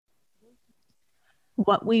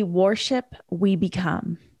What we worship, we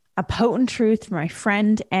become. A potent truth from my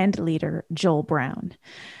friend and leader, Joel Brown.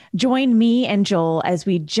 Join me and Joel as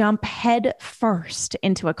we jump head first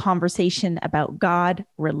into a conversation about God,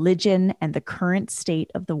 religion, and the current state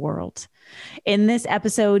of the world. In this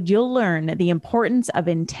episode, you'll learn the importance of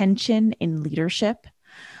intention in leadership,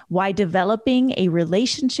 why developing a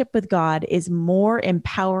relationship with God is more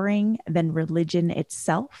empowering than religion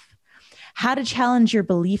itself, how to challenge your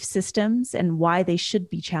belief systems and why they should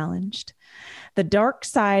be challenged, the dark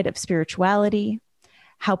side of spirituality,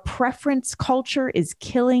 how preference culture is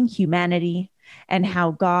killing humanity, and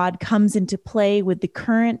how God comes into play with the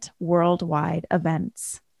current worldwide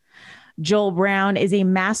events. Joel Brown is a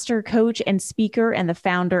master coach and speaker and the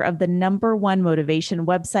founder of the #1 motivation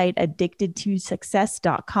website,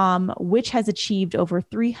 addictedtosuccess.com, which has achieved over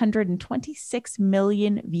 326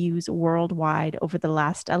 million views worldwide over the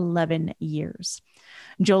last 11 years.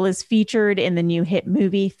 Joel is featured in the new hit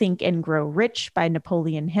movie Think and Grow Rich by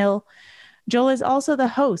Napoleon Hill. Joel is also the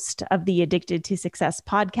host of the Addicted to Success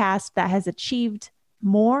podcast that has achieved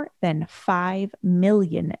more than 5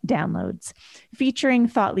 million downloads, featuring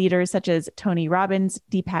thought leaders such as Tony Robbins,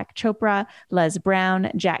 Deepak Chopra, Les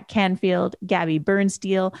Brown, Jack Canfield, Gabby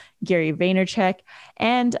Bernstein, Gary Vaynerchuk,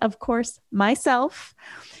 and of course, myself,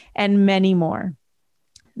 and many more.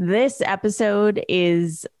 This episode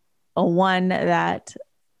is a one that,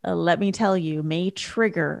 let me tell you, may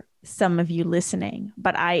trigger some of you listening,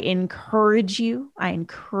 but I encourage you and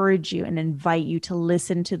invite you to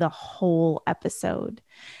listen to the whole episode.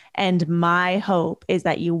 And my hope is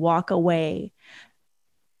that you walk away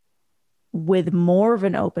with more of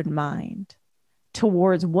an open mind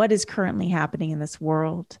towards what is currently happening in this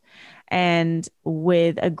world, and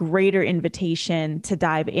with a greater invitation to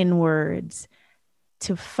dive inwards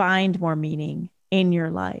to find more meaning in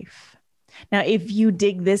your life. Now, if you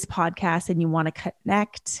dig this podcast and you want to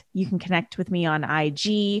connect, you can connect with me on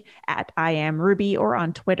IG at IamRuby or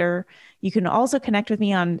on Twitter. You can also connect with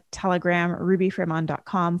me on Telegram,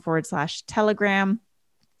 rubyfremon.com/Telegram.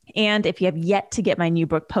 And if you have yet to get my new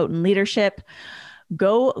book, Potent Leadership,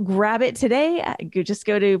 go grab it today. Just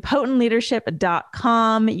go to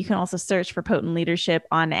potentleadership.com. You can also search for Potent Leadership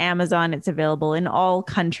on Amazon. It's available in all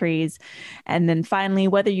countries. And then finally,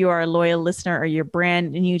 whether you are a loyal listener or you're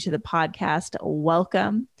brand new to the podcast,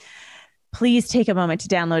 welcome. Please take a moment to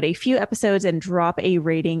download a few episodes and drop a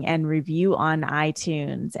rating and review on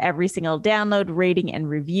iTunes. Every single download, rating, and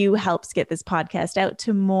review helps get this podcast out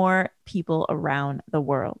to more people around the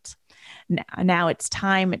world. Now it's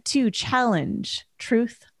time to challenge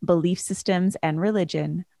truth, belief systems, and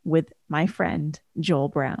religion with my friend, Joel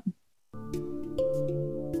Brown.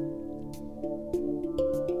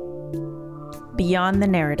 Beyond the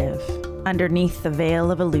narrative, underneath the veil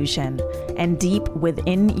of illusion, and deep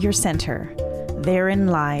within your center, therein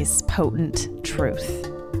lies potent truth.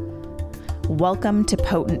 Welcome to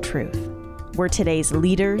Potent Truth, where today's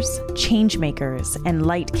leaders, change makers, and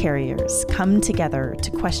light carriers come together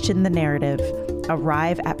to question the narrative,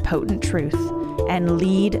 arrive at potent truth, and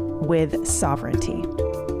lead with sovereignty.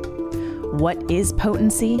 What is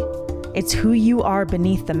potency? It's who you are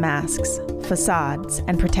beneath the masks, facades,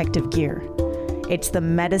 and protective gear. It's the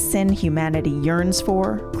medicine humanity yearns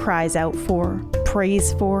for, cries out for,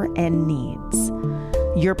 prays for, and needs.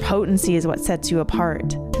 Your potency is what sets you apart,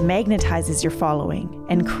 magnetizes your following,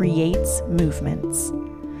 and creates movements.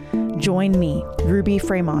 Join me, Ruby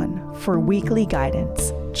Fremon, for weekly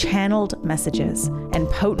guidance, channeled messages, and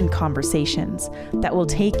potent conversations that will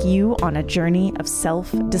take you on a journey of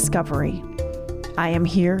self-discovery. I am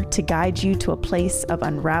here to guide you to a place of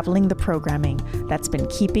unraveling the programming that's been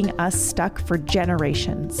keeping us stuck for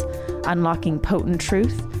generations, unlocking potent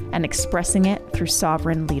truth and expressing it through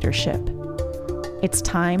sovereign leadership. It's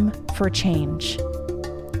time for change.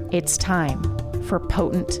 It's time for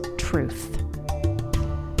potent truth.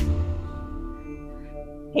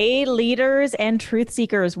 Hey, leaders and truth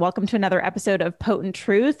seekers, welcome to another episode of Potent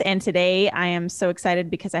Truth. And today I am so excited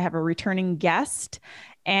because I have a returning guest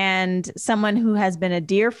and someone who has been a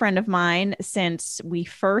dear friend of mine since we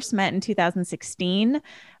first met in 2016.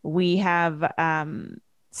 We have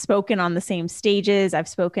spoken on the same stages. I've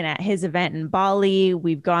spoken at his event in Bali.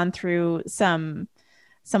 We've gone through some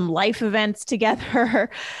life events together,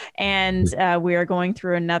 and we are going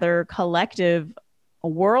through another collective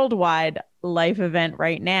worldwide life event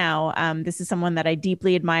right now. This is someone that I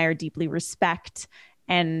deeply admire, deeply respect,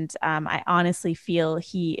 and I honestly feel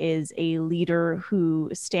he is a leader who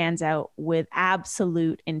stands out with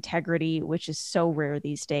absolute integrity, which is so rare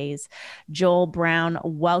these days. Joel Brown,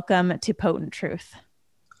 welcome to Potent Truth.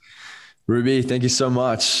 Ruby, thank you so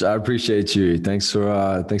much. I appreciate you. Thanks for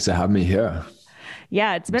having me here.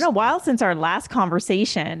 Yeah, it's been a while since our last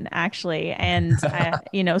conversation, actually. And,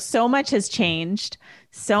 so much has changed.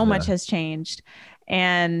 So much has changed.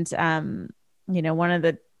 And, one of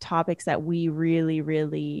the topics that we really,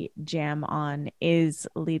 really jam on is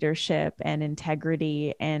leadership and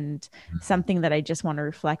integrity, and something that I just want to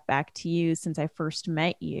reflect back to you since I first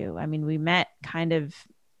met you. I mean, we met kind of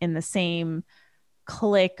in the same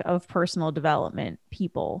clique of personal development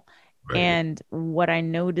people. Right. And what I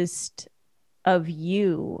noticed of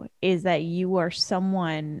you is that you are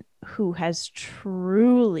someone who has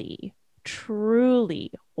truly,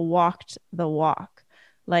 truly walked the walk.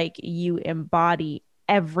 Like, you embody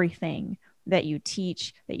everything that you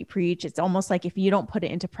teach, that you preach. It's almost like if you don't put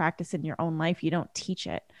it into practice in your own life, you don't teach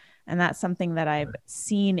it. And that's something that I've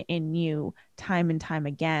seen in you time and time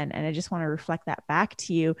again. And I just want to reflect that back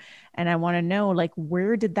to you. And I want to know, like,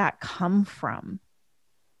 where did that come from?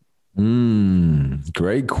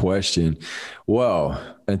 Great question. Well,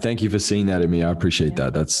 and thank you for seeing that in me. I appreciate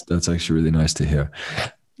that. That's actually really nice to hear.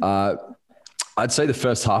 I'd say the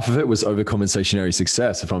first half of it was overcompensatory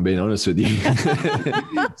success, if I'm being honest with you.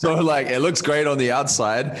 So like, it looks great on the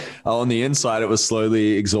outside. On the inside, it was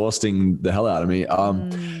slowly exhausting the hell out of me.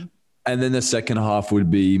 And then the second half would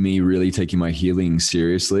be me really taking my healing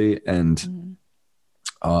seriously. And,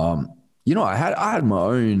 I had my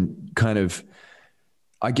own kind of,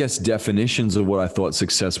 I guess, definitions of what I thought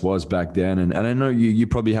success was back then. And I know you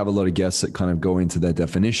probably have a lot of guests that kind of go into that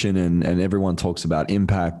definition, and everyone talks about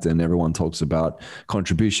impact and everyone talks about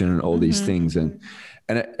contribution and all these things. And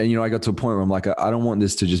I got to a point where I'm like, I don't want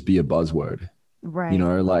this to just be a buzzword, right?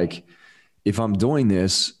 Like, if I'm doing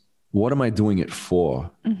this, what am I doing it for?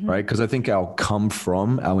 Right? Because I think our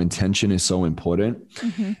intention is so important.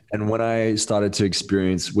 And when I started to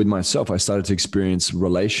experience with myself, I started to experience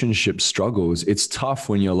relationship struggles. It's tough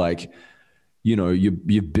when you're like,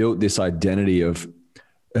 you built this identity of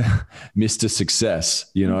Mr. Success,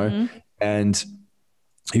 and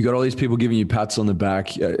you got all these people giving you pats on the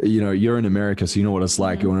back. You're in America, so you know what it's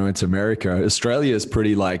like. When I went to America, Australia is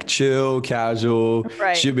pretty like chill, casual,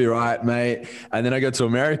 right. Should be right, mate. And then I go to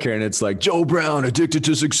America and it's like Joe Brown, addicted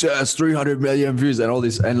to success, 300 million views, and all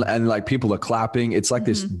this, and like people are clapping. It's like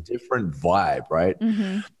this different vibe, right?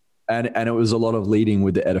 And it was a lot of leading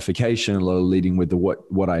with the edification, a lot of leading with the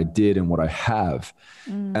what I did and what I have.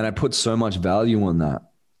 And I put so much value on that.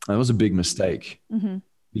 And it was a big mistake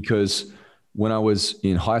because when I was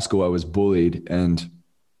in high school, I was bullied, and,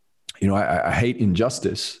 I hate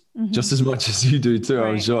injustice just as much as you do too. Right.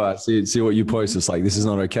 I'm sure I see what you post. It's like, this is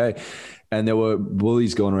not okay. And there were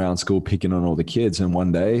bullies going around school picking on all the kids. And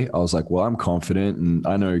one day I was like, well, I'm confident and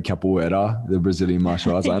I know capoeira, the Brazilian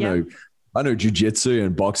martial arts. I know jiu-jitsu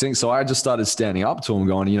and boxing. So I just started standing up to them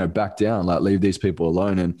going, back down, like leave these people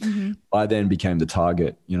alone. And I then became the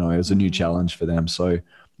target. It was a new challenge for them. So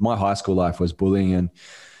my high school life was bullying and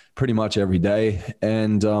pretty much every day.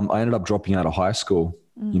 And I ended up dropping out of high school,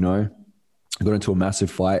 I got into a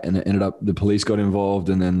massive fight, and it ended up, the police got involved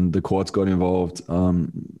and then the courts got involved.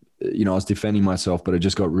 I was defending myself, but it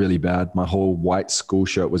just got really bad. My whole white school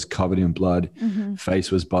shirt was covered in blood,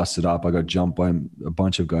 face was busted up. I got jumped by a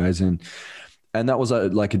bunch of guys. And that was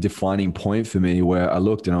like a defining point for me, where I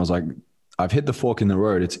looked and I was like, I've hit the fork in the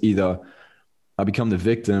road. It's either I become the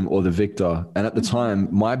victim or the victor. And at the time,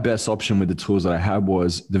 my best option with the tools that I had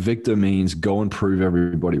was, the victor means go and prove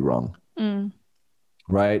everybody wrong.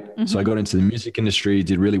 Right. So I got into the music industry,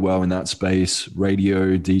 did really well in that space,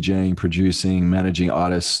 radio, DJing, producing, managing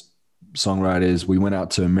artists, songwriters. We went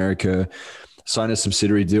out to America, signed a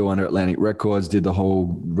subsidiary deal under Atlantic Records, did the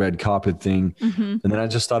whole red carpet thing. And then I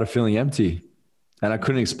just started feeling empty and I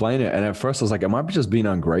couldn't explain it. And at first I was like, I might be just being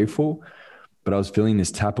ungrateful, but I was feeling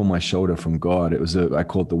this tap on my shoulder from God. It was I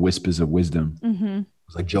call it the whispers of wisdom. It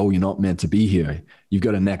was like, Joel, you're not meant to be here. You've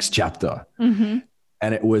got a next chapter.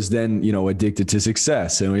 And it was then, addicted to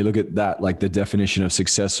success. And we look at that, like the definition of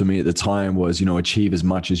success for me at the time was, achieve as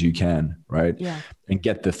much as you can, right? Yeah. And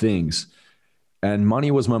get the things. And money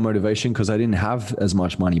was my motivation because I didn't have as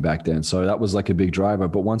much money back then. So that was like a big driver.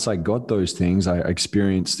 But once I got those things, I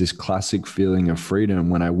experienced this classic feeling of freedom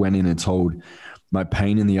when I went in and told my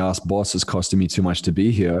pain in the ass boss is costing me too much to be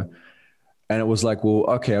here. And it was like, well,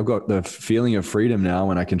 okay, I've got the feeling of freedom now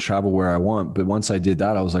and I can travel where I want. But once I did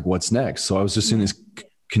that, I was like, what's next? So I was just in this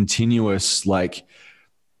continuous, like,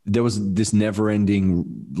 there was this never ending,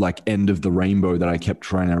 like, end of the rainbow that I kept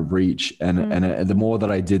trying to reach. And the more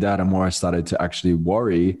that I did that, the more I started to actually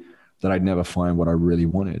worry that I'd never find what I really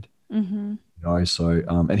wanted. So,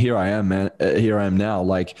 and here I am, man. Here I am now,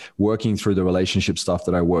 like, working through the relationship stuff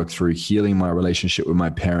that I worked through, healing my relationship with my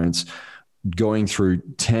parents, going through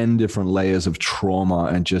 10 different layers of trauma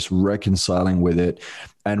and just reconciling with it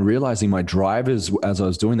and realizing my drivers as I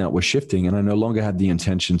was doing that were shifting. And I no longer had the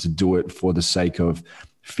intention to do it for the sake of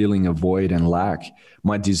feeling a void and lack.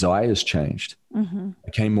 My desires changed. I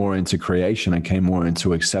came more into creation. I came more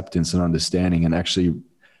into acceptance and understanding and actually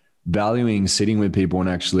valuing sitting with people and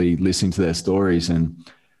actually listening to their stories. And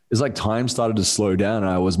it's like time started to slow down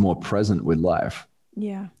and I was more present with life.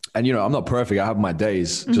 Yeah. And, you know, I'm not perfect. I have my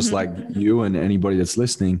days just like you and anybody that's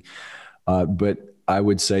listening. But I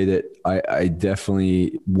would say that I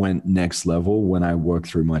definitely went next level when I worked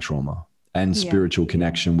through my trauma and spiritual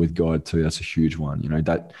connection with God too. That's a huge one. You know,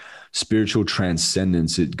 that spiritual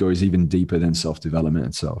transcendence, it goes even deeper than self-development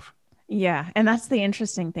itself. Yeah. And that's the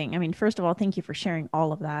interesting thing. I mean, first of all, thank you for sharing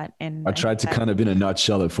all of that. And I tried to kind of in a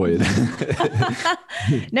nutshell it for you.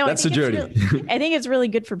 No, that's the journey. I think it's really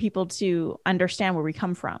good for people to understand where we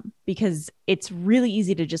come from, because it's really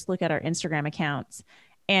easy to just look at our Instagram accounts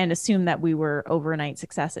and assume that we were overnight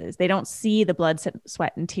successes. They don't see the blood,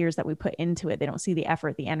 sweat, and tears that we put into it. They don't see the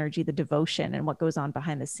effort, the energy, the devotion, and what goes on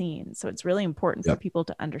behind the scenes. So it's really important for people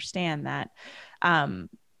to understand that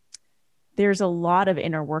there's a lot of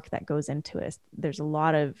inner work that goes into it. There's a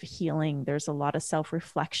lot of healing. There's a lot of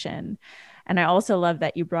self-reflection. And I also love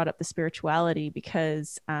that you brought up the spirituality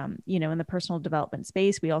because, you know, in the personal development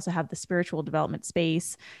space, we also have the spiritual development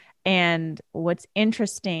space. And what's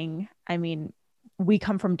interesting, I mean, we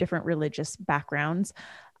come from different religious backgrounds.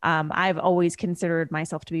 I've always considered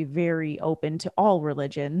myself to be very open to all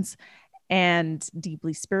religions and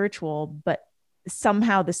deeply spiritual, but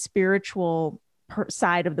somehow the spiritual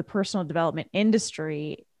side of the personal development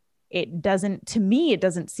industry, it doesn't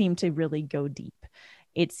seem to really go deep.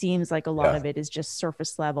 It seems like a lot of it is just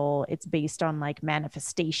surface level. It's based on like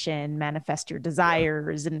manifestation, manifest your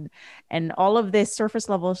desires, and all of this surface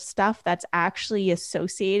level stuff that's actually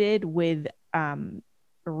associated with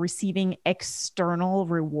receiving external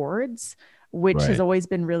rewards, which has always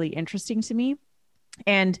been really interesting to me.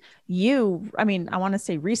 And you, I mean, I want to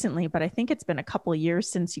say recently, but I think it's been a couple of years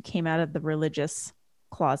since you came out of the religious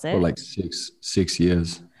closet. For like six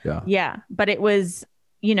years. Yeah. Yeah. But it was,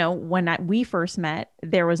 you know, when we first met,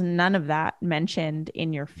 there was none of that mentioned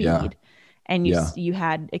in your feed. And you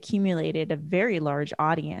had accumulated a very large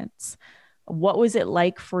audience. What was it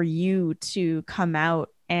like for you to come out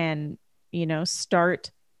and, you know, start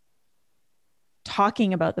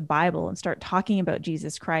talking about the Bible and start talking about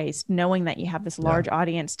Jesus Christ, knowing that you have this large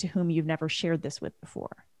audience to whom you've never shared this with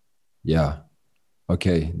before? Yeah.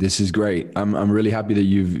 Okay. This is great. I'm really happy that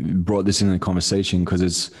you've brought this into the conversation, because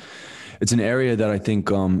it's an area that I think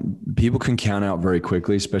people can count out very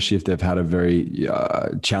quickly, especially if they've had a very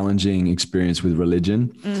challenging experience with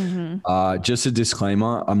religion. Just a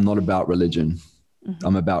disclaimer, I'm not about religion.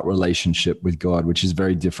 I'm about relationship with God, which is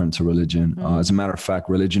very different to religion. As a matter of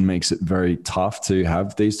fact, religion makes it very tough to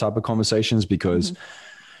have these type of conversations, because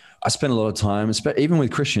I spend a lot of time, even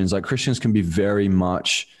with Christians, like Christians can be very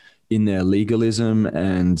much in their legalism.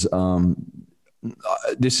 And I'm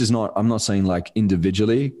not saying like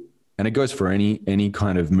individually, and it goes for any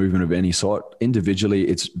kind of movement of any sort. Individually,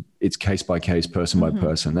 it's case by case, person by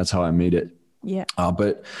person. That's how I meet it. Yeah.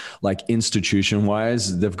 But like institution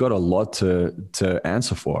wise, they've got a lot to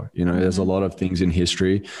answer for. You know, there's a lot of things in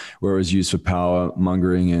history where it was used for power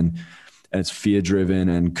mongering and it's fear driven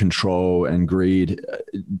and control and greed.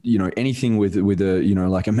 You know, anything with a, you know,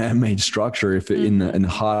 like a man-made structure, if in the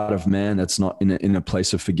heart of man, that's not in a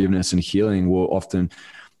place of forgiveness and healing, will often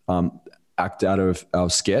act out of our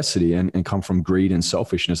scarcity and come from greed and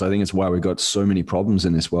selfishness. I think it's why we've got so many problems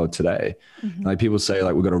in this world today. Like people say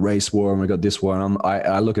like we've got a race war and we've got this war. And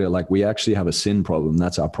I look at it like we actually have a sin problem.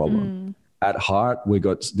 That's our problem. At heart, we've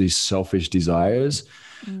got these selfish desires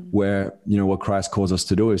where, you know, what Christ calls us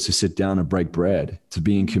to do is to sit down and break bread, to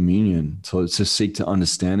be in communion, to seek to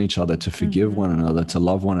understand each other, to forgive one another, to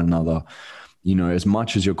love one another, you know, as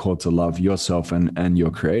much as you're called to love yourself and your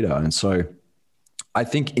creator. And so I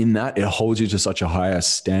think in that it holds you to such a higher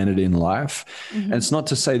standard in life. And it's not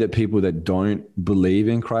to say that people that don't believe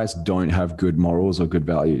in Christ don't have good morals or good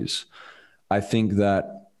values. I think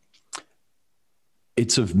that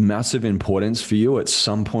it's of massive importance for you at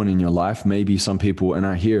some point in your life. Maybe some people, and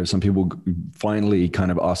I hear some people finally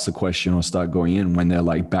kind of ask the question or start going in when they're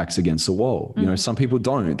like backs against the wall. You know, some people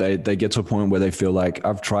don't. They get to a point where they feel like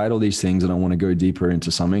I've tried all these things and I want to go deeper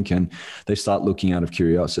into something, and they start looking out of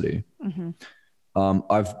curiosity.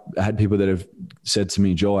 I've had people that have said to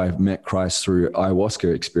me, Joe, I've met Christ through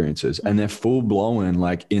ayahuasca experiences, and they're full blown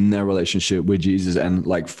like in their relationship with Jesus and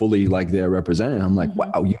like fully like they're represented. I'm like,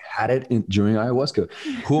 wow, you had it during ayahuasca.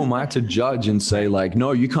 Who am I to judge and say like,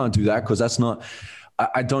 no, you can't do that? Cause that's not,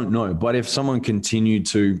 I don't know. But if someone continued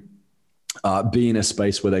to be in a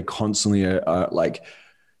space where they constantly are like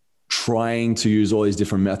trying to use all these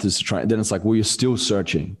different methods to try, then it's like, well, you're still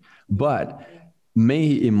searching. But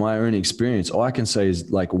me, in my own experience, all I can say is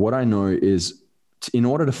like, what I know is in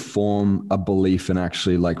order to form a belief and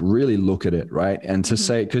actually like really look at it, right? And to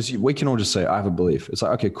say, because we can all just say, I have a belief. It's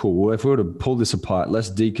like, okay, cool. Well, if we were to pull this apart, let's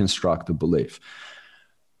deconstruct the belief.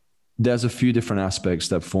 There's a few different aspects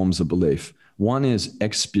that forms a belief. One is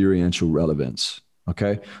experiential relevance.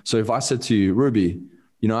 Okay. So if I said to you, Ruby,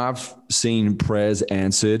 you know, I've seen prayers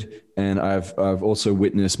answered, and I've also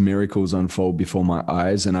witnessed miracles unfold before my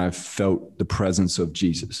eyes, and I've felt the presence of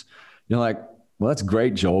Jesus. You're like, well, that's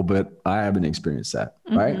great, Joel, but I haven't experienced that,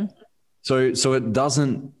 right? So it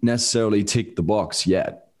doesn't necessarily tick the box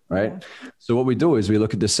yet, right? Yeah. So what we do is we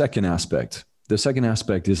look at the second aspect. The second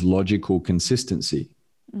aspect is logical consistency.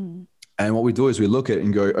 And what we do is we look at it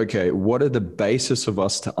and go, okay, what are the basis of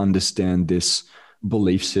us to understand this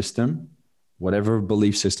belief system? Whatever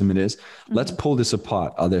belief system it is, let's pull this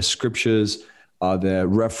apart. Are there scriptures? Are there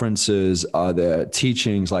references? Are there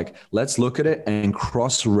teachings? Like, let's look at it and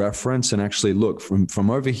cross-reference and actually look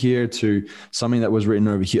from over here to something that was written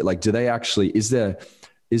over here. Like, do they actually, is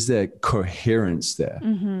there coherence there,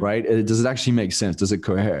 right? Does it actually make sense? Does it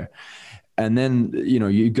cohere? And then, you know,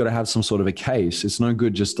 you've got to have some sort of a case. It's no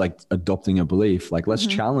good just like adopting a belief. Like, let's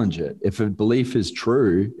challenge it. If a belief is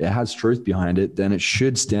true, it has truth behind it, then it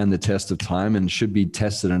should stand the test of time and should be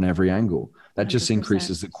tested on every angle. That just 100%.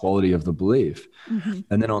 Increases the quality of the belief. And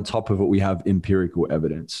then on top of it, we have empirical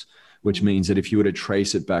evidence, which means that if you were to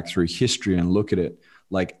trace it back through history and look at it,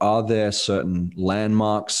 like, are there certain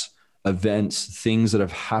landmarks, events, things that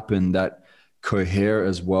have happened that cohere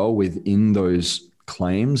as well within those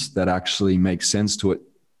claims that actually make sense to it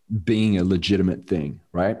being a legitimate thing,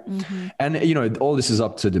 right? And, you know, all this is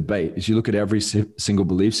up to debate. As you look at every single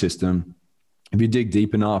belief system, if you dig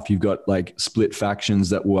deep enough, you've got like split factions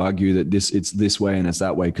that will argue that it's this way and it's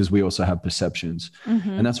that way, because we also have perceptions.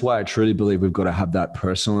 And that's why I truly believe we've got to have that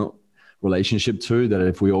personal relationship too, that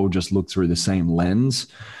if we all just look through the same lens,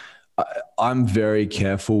 I'm very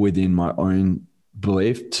careful within my own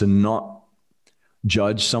belief to not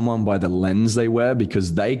judge someone by the lens they wear,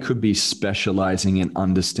 because they could be specializing in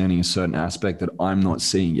understanding a certain aspect that I'm not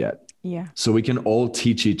seeing yet. Yeah. So we can all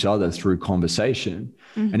teach each other through conversation.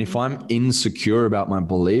 And if I'm insecure about my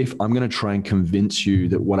belief, I'm going to try and convince you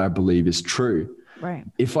that what I believe is true. Right.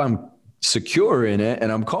 If I'm secure in it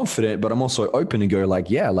and I'm confident, but I'm also open to go like,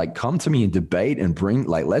 yeah, like come to me and debate and bring,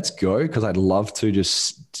 like, let's go. Cause I'd love to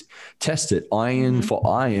just test it iron for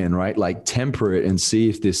iron, right? Like temper it and see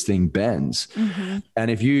if this thing bends.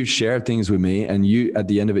 And if you share things with me and you, at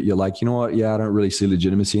the end of it, you're like, you know what? Yeah, I don't really see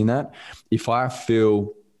legitimacy in that. If I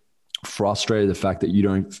feel frustrated the fact that you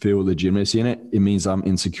don't feel legitimacy in it, it means I'm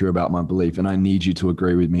insecure about my belief and I need you to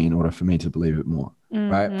agree with me in order for me to believe it more.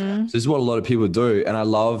 Right. So this is what a lot of people do. And I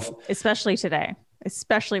love, especially today,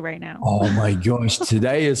 especially right now. Oh my gosh.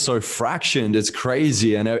 Today is so fractioned. It's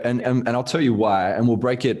crazy. And I'll tell you why, and we'll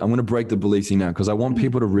break it. I'm going to break the belief thing now, because I want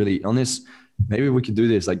people to really on this. Maybe we could do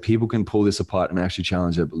this. Like, people can pull this apart and actually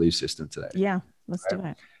challenge their belief system today. Yeah. Let's do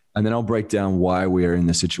it. And then I'll break down why we're in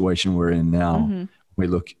the situation we're in now. We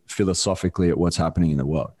look philosophically at what's happening in the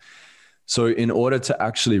world. So in order to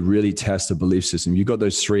actually really test a belief system, you've got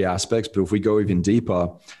those three aspects. But if we go even deeper,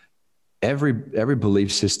 every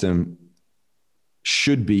belief system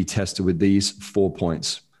should be tested with these 4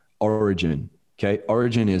 points. Origin. Okay.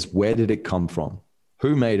 Origin is, where did it come from?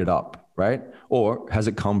 Who made it up? Right? Or has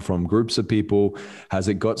it come from groups of people? Has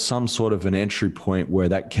it got some sort of an entry point where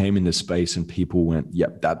that came into space and people went,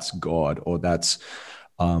 yep, that's God, or that's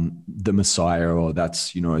the Messiah, or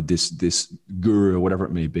that's, you know, this guru, or whatever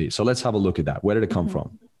it may be. So let's have a look at that. Where did it come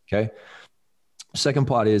from? Okay. Second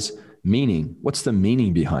part is meaning. What's the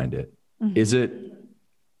meaning behind it? Is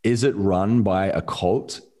it run by a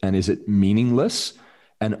cult, and is it meaningless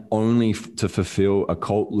and only to fulfill a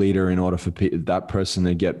cult leader in order for that person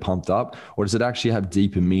to get pumped up? Or does it actually have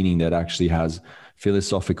deeper meaning that actually has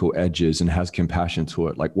philosophical edges and has compassion to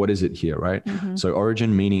it? Like, what is it here, right? So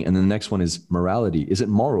origin, meaning, and then the next one is morality. Is it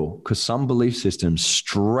moral? Because some belief systems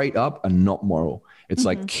straight up are not moral. It's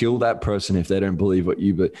like, kill that person if they don't believe what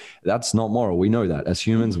you, but that's not moral. We know that as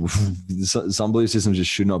humans, some belief systems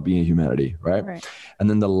just should not be in humanity, right? And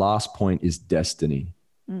then the last point is destiny.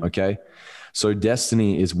 Okay. So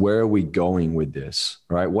destiny is, where are we going with this,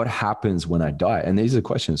 right? What happens when I die? And these are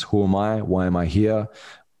questions. Who am I? Why am I here?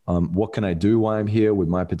 What can I do while I'm here with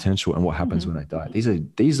my potential? And what happens when I die?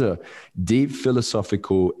 These are deep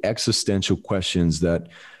philosophical, existential questions that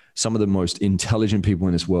some of the most intelligent people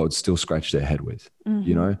in this world still scratch their head with,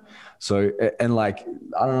 you know? So, and like,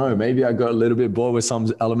 I don't know, maybe I got a little bit bored with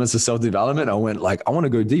some elements of self-development. I went like, I want to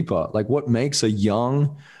go deeper. Like, what makes a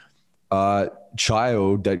young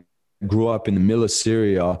child that grew up in the middle of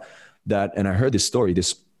Syria that, and I heard this story,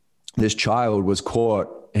 this child was caught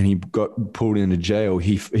and he got pulled into jail.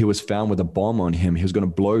 He was found with a bomb on him. He was going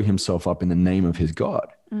to blow himself up in the name of his God.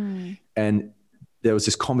 And there was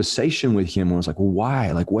this conversation with him. And I was like, well,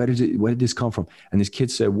 why? Like, where did this come from? And this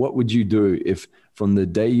kid said, what would you do if from the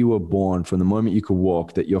day you were born, from the moment you could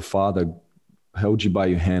walk, that your father held you by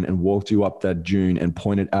your hand and walked you up that dune and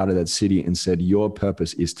pointed out of that city and said, your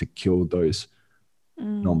purpose is to kill those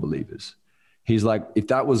non-believers. He's like, if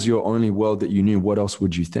that was your only world that you knew, what else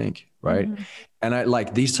would you think? Right. And I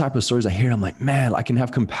like these type of stories I hear, I'm like, man, I can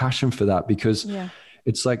have compassion for that, because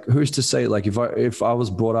it's like, who's to say, like, if I was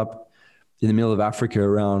brought up in the middle of Africa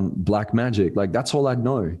around black magic, like that's all I'd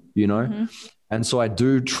know, you know? And so I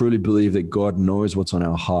do truly believe that God knows what's on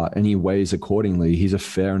our heart and he weighs accordingly. He's a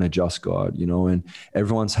fair and a just God, you know, and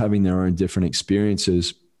everyone's having their own different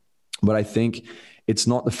experiences. But I think it's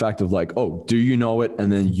not the fact of like, oh, do you know it? And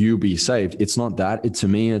then you be saved. It's not that. To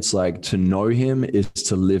me, it's like, to know him is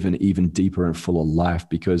to live an even deeper and fuller life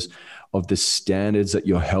because of the standards that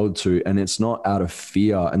you're held to. And it's not out of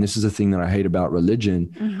fear. And this is the thing that I hate about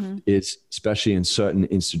religion, is especially in certain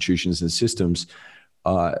institutions and systems,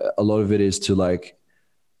 a lot of it is to like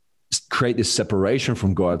create this separation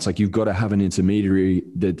from God. It's like, you've got to have an intermediary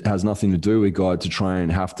that has nothing to do with God to try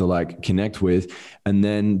and have to like connect with. And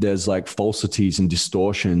then there's like falsities and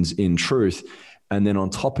distortions in truth. And then on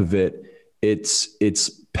top of it, it's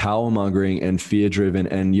power mongering and fear driven.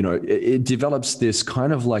 And, you know, it develops this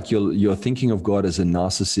kind of like you're thinking of God as a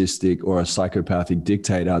narcissistic or a psychopathic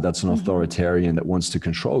dictator that's an authoritarian that wants to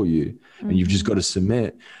control you. And you've just got to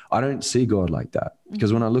submit. I don't see God like that,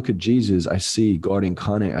 because when I look at Jesus, I see God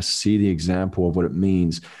incarnate. I see the example of what it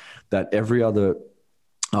means that every other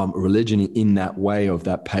religion in that way of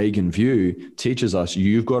that pagan view teaches us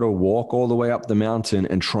you've got to walk all the way up the mountain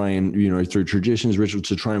and try and, you know, through traditions, rituals,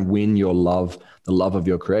 to try and win your love, the love of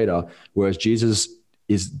your creator. Whereas Jesus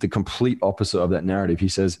is the complete opposite of that narrative. He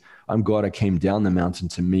says, I'm God, I came down the mountain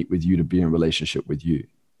to meet with you, to be in relationship with you.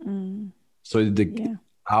 So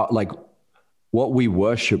like what we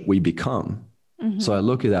worship, we become. So I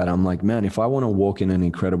look at that, I'm like, man, if I want to walk in an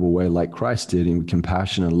incredible way like Christ did, in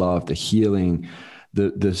compassion and love, the healing,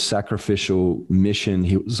 the sacrificial mission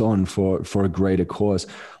he was on for a greater cause,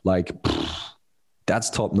 like that's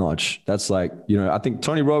top notch. That's like, you know, I think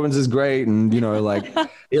Tony Robbins is great, and, you know, like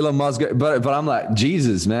Elon Musk, but I'm like,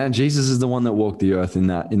 Jesus, man, Jesus is the one that walked the earth in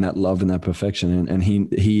that love and that perfection. And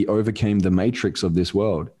he overcame the matrix of this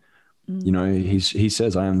world. You know, he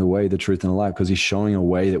says, I am the way, the truth, and the life, because he's showing a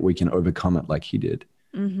way that we can overcome it like he did.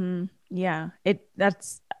 Yeah.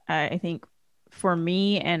 That's, I think, for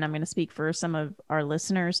me, and I'm going to speak for some of our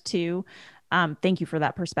listeners too. Thank you for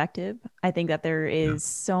that perspective. I think that there is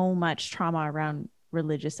so much trauma around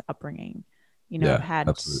religious upbringing. You know, I've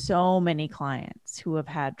had so many clients who have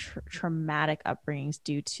had traumatic upbringings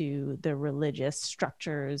due to the religious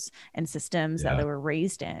structures and systems that they were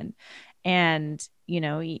raised in. And, you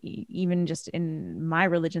know, even just in my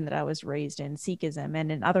religion that I was raised in, Sikhism,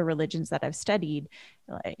 and in other religions that I've studied,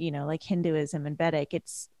 you know, like Hinduism and Vedic,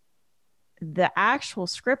 it's the actual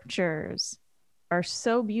scriptures are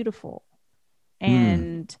so beautiful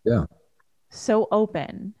and so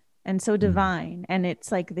open and so divine. And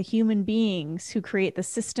it's like the human beings who create the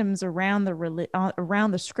systems around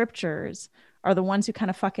the scriptures are the ones who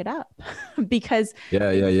kind of fuck it up because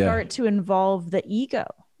start to involve the ego.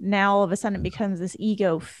 Now all of a sudden it becomes this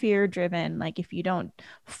ego, fear driven. Like, if you don't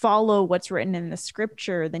follow what's written in the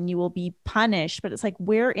scripture, then you will be punished. But it's like,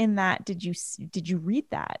 where in that did you read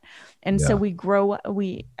that? And so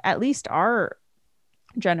we at least our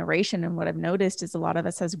generation, and what I've noticed is a lot of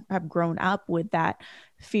us have grown up with that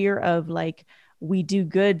fear of like, we do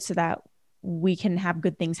good so that we can have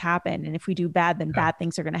good things happen. And if we do bad, then bad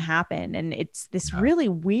things are going to happen. And it's this really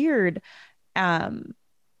weird,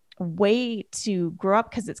 way to grow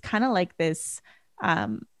up, because it's kind of like this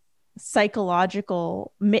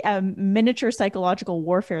psychological miniature psychological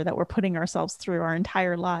warfare that we're putting ourselves through our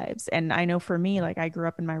entire lives. And I know for me, like, I grew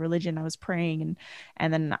up in my religion, I was praying,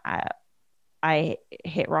 and then I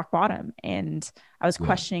hit rock bottom, and I was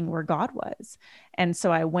questioning where God was. And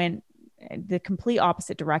so I went the complete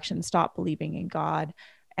opposite direction, stopped believing in God,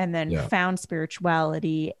 and then found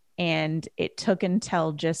spirituality. And it took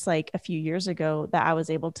until just like a few years ago that I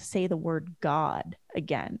was able to say the word God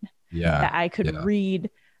again. That I could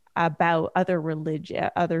read about other religion,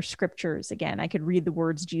 other scriptures. Again, I could read the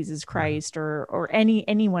words Jesus Christ or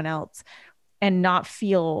anyone else and not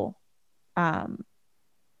feel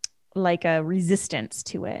like a resistance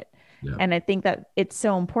to it. Yeah. And I think that it's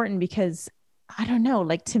so important because I don't know,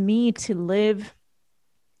 like to me, to live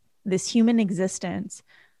this human existence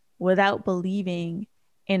without believing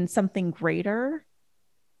in something greater,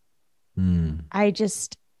 I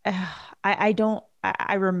just,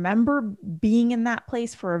 I remember being in that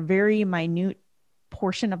place for a very minute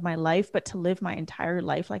portion of my life, but to live my entire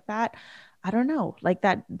life like that, I don't know, like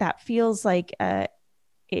that feels like,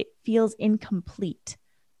 it feels incomplete.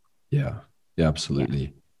 Yeah, absolutely. Yeah.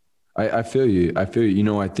 I feel you. You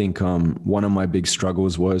know, I think one of my big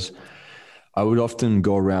struggles was I would often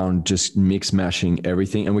go around just mix mashing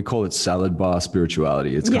everything, and we call it salad bar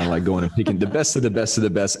spirituality. It's kind of like going and picking the best of the best of the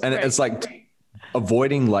best. And it's like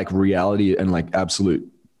avoiding like reality and like absolute,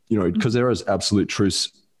 you know, because there is absolute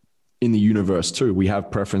truths in the universe too. We have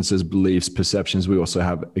preferences, beliefs, perceptions. We also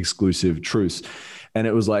have exclusive truths. And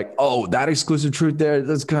it was like, oh, that exclusive truth there,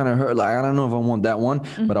 that's kind of hurt. Like, I don't know if I want that one,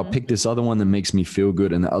 but I'll pick this other one that makes me feel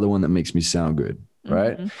good and the other one that makes me sound good.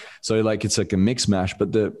 Right. So like, it's like a mix mash.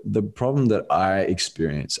 But the problem that I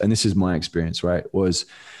experienced, and this is my experience, right, was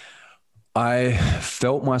I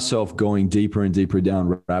felt myself going deeper and deeper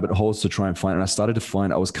down rabbit holes to try and find, and I started to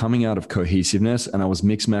find I was coming out of cohesiveness and I was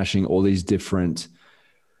mix mashing all these different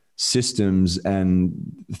systems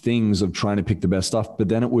and things of trying to pick the best stuff, but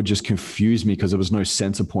then it would just confuse me because there was no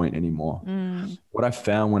center point anymore. What I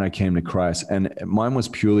found when I came to Christ, and mine was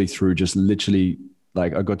purely through just literally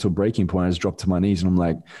like I got to a breaking point. I just dropped to my knees and I'm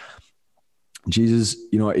like, Jesus,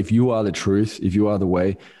 you know, if you are the truth, if you are the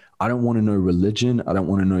way, I don't want to know religion. I don't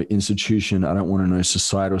want to know institution. I don't want to know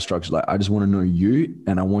societal structure. Like, I just want to know you,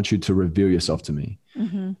 and I want you to reveal yourself to me.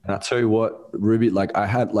 And I'll tell you what, Ruby, like I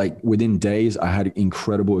had like within days, I had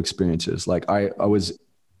incredible experiences. Like I was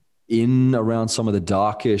in around some of the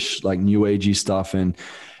darkish, like new agey stuff. And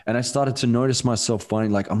I started to notice myself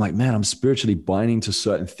finding like, I'm like, man, I'm spiritually binding to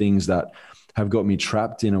certain things that have got me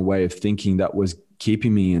trapped in a way of thinking that was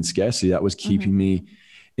keeping me in scarcity, that was keeping me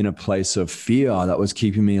in a place of fear, that was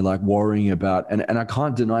keeping me like worrying about, and I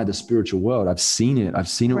can't deny the spiritual world. I've seen it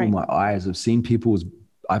with my eyes. I've seen people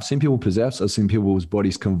possessed. I've seen people's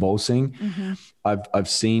bodies convulsing. I've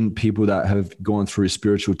seen people that have gone through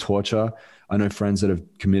spiritual torture. I know friends that have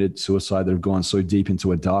committed suicide that have gone so deep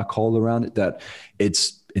into a dark hole around it that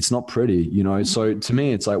it's not pretty, you know? So to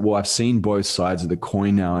me, it's like, well, I've seen both sides of the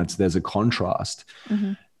coin now. There's a contrast.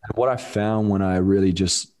 And what I found when I really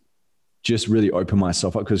just really open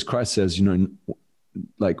myself up, because Christ says, you know,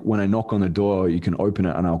 like when I knock on the door, you can open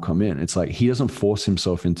it and I'll come in. It's like, he doesn't force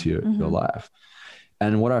himself into your life.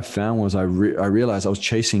 And what I found was I realized I was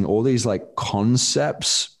chasing all these like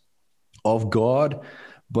concepts of God,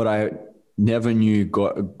 but I never knew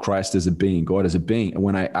Christ as a being, God as a being. And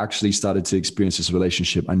when I actually started to experience this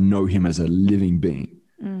relationship, I know him as a living being.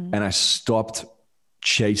 And I stopped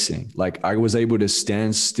chasing. Like I was able to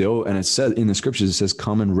stand still. And it said in the scriptures, it says,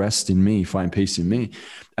 come and rest in me, find peace in me.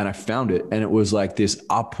 And I found it. And it was like this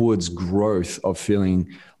upwards growth of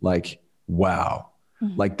feeling like, wow.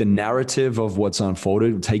 Like the narrative of what's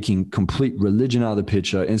unfolded, taking complete religion out of the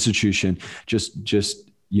picture, institution, just,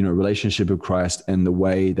 you know, relationship with Christ and the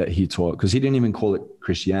way that he taught, because he didn't even call it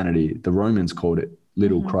Christianity. The Romans called it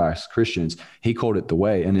little Christ, Christians. He called it the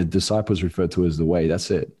way, and the disciples referred to it as the way. That's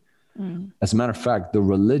it. As a matter of fact, the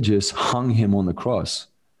religious hung him on the cross.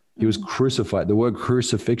 He was crucified. The word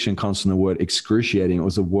crucifixion comes from the word excruciating. It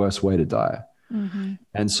was the worst way to die.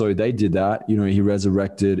 And so they did that, you know, he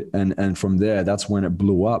resurrected. And from there, that's when it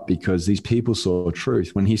blew up, because these people saw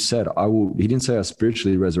truth. When he said, he didn't say I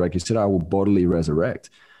spiritually resurrect. He said, I will bodily resurrect.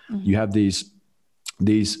 You have these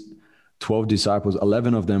 12 disciples,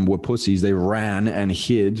 11 of them were pussies. They ran and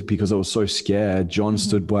hid because they were so scared. John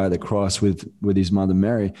stood by the cross with his mother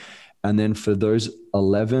Mary. And then for those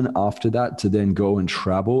 11 after that to then go and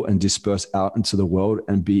travel and disperse out into the world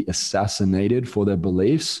and be assassinated for their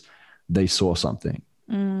beliefs, they saw something.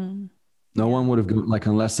 No one would have gone, like,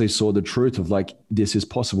 unless they saw the truth of like, this is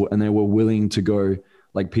possible. And they were willing to go,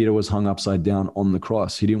 like Peter was hung upside down on the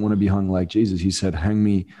cross. He didn't want to be hung like Jesus. He said, hang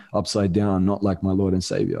me upside down, not like my Lord and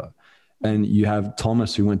Savior. And you have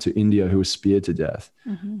Thomas, who went to India, who was speared to death.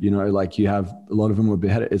 You know, like you have a lot of them were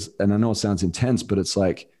beheaded. And I know it sounds intense, but it's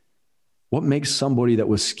like, what makes somebody that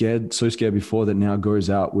was so scared before, that now goes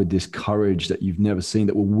out with this courage that you've never seen,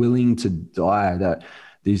 that were willing to die, that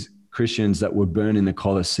these Christians that were burned in the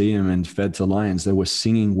Colosseum and fed to lions, they were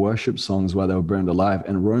singing worship songs while they were burned alive,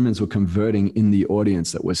 and Romans were converting in the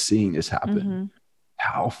audience that were seeing this happen.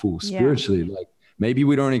 Powerful spiritually, like Maybe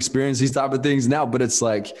we don't experience these type of things now, but it's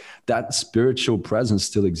like that spiritual presence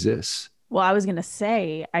still exists. Well, I was going to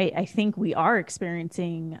say, I think we are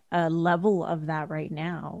experiencing a level of that right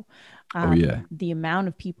now. Oh yeah. The amount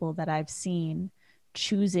of people that I've seen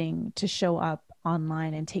choosing to show up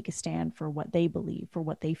online and take a stand for what they believe, for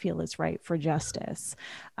what they feel is right, for justice.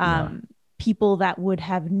 People that would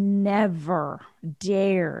have never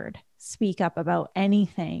dared speak up about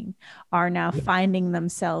anything are now finding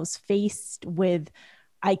themselves faced with,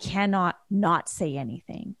 I cannot not say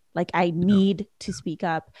anything. Like I need to speak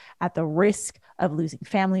up at the risk of losing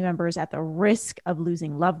family members, at the risk of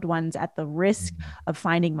losing loved ones, at the risk of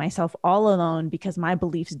finding myself all alone because my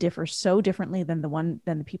beliefs differ so differently than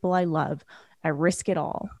the people I love. I risk it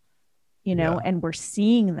all, you know, and we're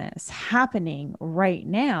seeing this happening right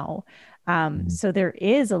now. So there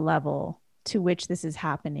is a level to which this is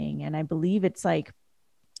happening. And I believe it's like,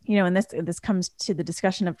 you know, and this comes to the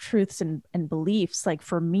discussion of truths and beliefs. Like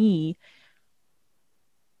for me,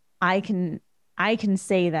 I can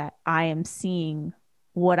say that I am seeing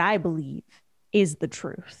what I believe is the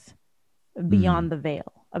truth beyond the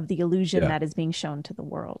veil of the illusion that is being shown to the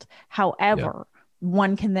world. However,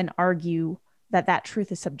 one can then argue that that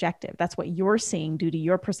truth is subjective. That's what you're seeing due to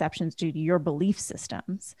your perceptions, due to your belief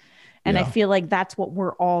systems. And I feel like that's what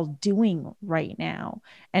we're all doing right now.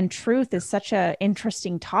 And truth is such an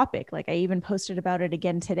interesting topic. Like I even posted about it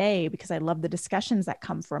again today because I love the discussions that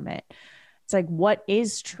come from it. It's like, what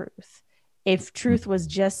is truth? If truth was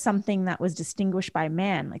just something that was distinguished by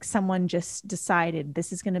man, like someone just decided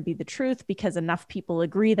this is going to be the truth because enough people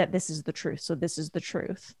agree that this is the truth. So this is the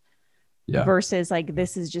truth. Versus like,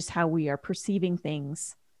 this is just how we are perceiving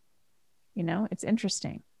things. You know, it's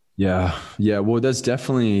interesting. Yeah. Well, that's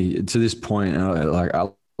definitely to this point. Like, I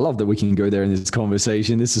love that we can go there in this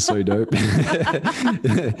conversation. This is so dope.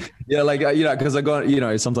 Like, you know, because I got, you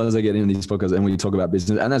know, sometimes I get in these podcasts and we talk about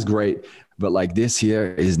business and that's great. But like this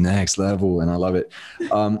here is next level and I love it.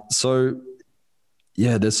 So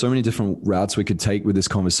yeah, there's so many different routes we could take with this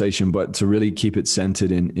conversation, but to really keep it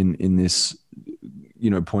centered in this, you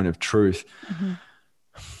know, point of truth.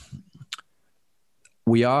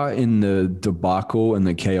 We are in the debacle and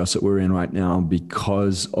the chaos that we're in right now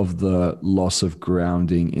because of the loss of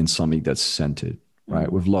grounding in something that's centered,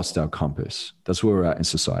 right? We've lost our compass. That's where we're at in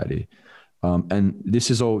society. And this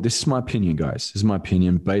is my opinion, guys. This is my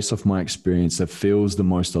opinion based off my experience that feels the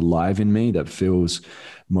most alive in me, that feels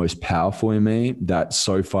most powerful in me, that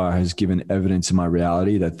so far has given evidence in my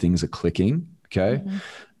reality that things are clicking. Okay.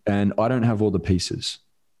 And I don't have all the pieces,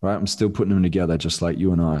 right? I'm still putting them together just like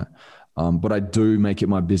you and I. But I do make it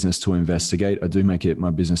my business to investigate. I do make it my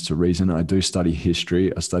business to reason. I do study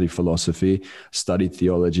history. I study philosophy, study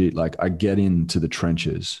theology. Like I get into the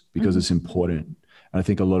trenches because it's important. And I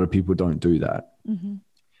think a lot of people don't do that. And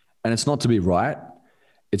it's not to be right.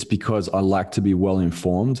 It's because I like to be well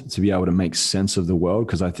informed, to be able to make sense of the world,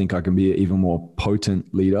 because I think I can be an even more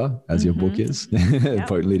potent leader, as your book is,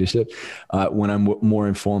 Potent Leadership, when I'm more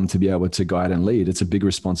informed to be able to guide and lead. It's a big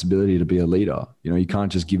responsibility to be a leader. You know, you can't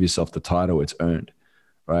just give yourself the title, it's earned,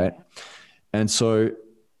 right? And so,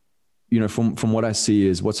 you know, from what I see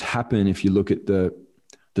is what's happened if you look at the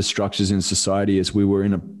structures in society is we were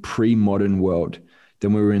in a pre-modern world,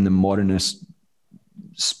 then we were in the modernist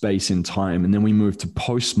space in time, and then we moved to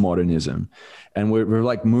postmodernism, and we're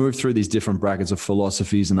like moved through these different brackets of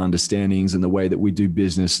philosophies and understandings and the way that we do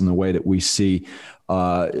business and the way that we see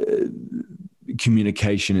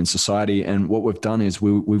communication in society. And what we've done is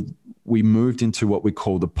we moved into what we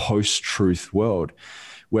call the post-truth world,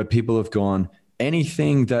 where people have gone,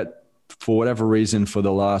 anything that for whatever reason for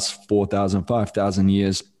the last 4,000, 5,000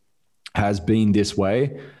 years has been this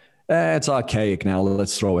way, it's archaic now,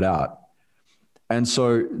 let's throw it out. And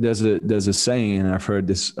so there's a saying, and I've heard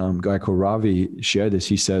this guy called Ravi share this.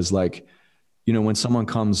 He says, like, you know, when someone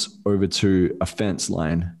comes over to a fence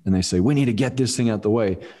line and they say, we need to get this thing out the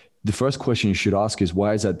way, the first question you should ask is,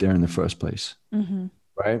 why is that there in the first place?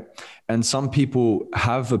 Right? And some people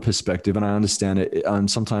have a perspective, and I understand it.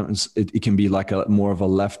 And sometimes it can be like a more of a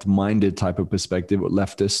left-minded type of perspective, or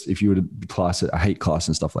leftist, if you were to class it. I hate class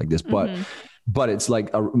and stuff like this, but it's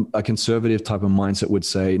like a conservative type of mindset would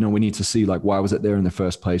say, no, we need to see, like, why was it there in the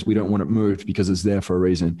first place? We don't want it moved because it's there for a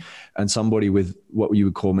reason. And somebody with what you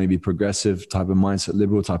would call maybe progressive type of mindset,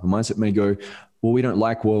 liberal type of mindset may go, well, we don't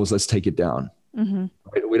like walls, let's take it down.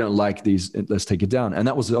 We don't like these, let's take it down. And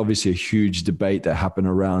that was obviously a huge debate that happened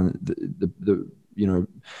around the you know,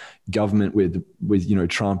 government with, you know,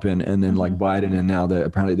 Trump and then like Biden, and now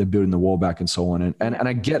apparently they're building the wall back and so on. And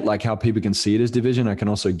I get like how people can see it as division. I can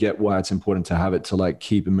also get why it's important to have it to like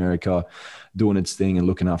keep America doing its thing and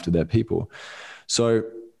looking after their people. So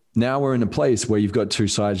now we're in a place where you've got two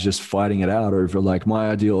sides just fighting it out over like, my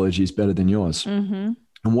ideology is better than yours. Mm-hmm.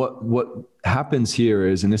 And what happens here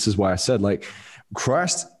is, and this is why I said, like,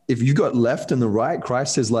 Christ, if you've got left and the right,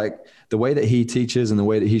 Christ is like, the way that he teaches and the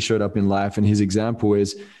way that he showed up in life, and his example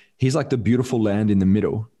is, he's like the beautiful land in the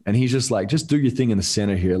middle. And he's just like, just do your thing in the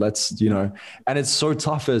center here. Let's, and it's so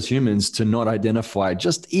tough as humans to not identify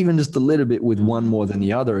even just a little bit with one more than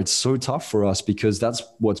the other. It's so tough for us because that's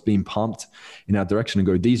what's being pumped in our direction and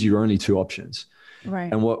go, these are your only two options.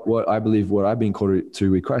 Right. And what I believe, what I've been called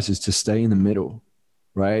to with Christ is to stay in the middle,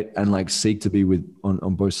 right? And like seek to be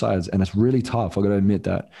on both sides. And it's really tough. I got to admit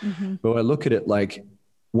that. Mm-hmm. But I look at it like,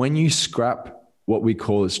 when you scrap what we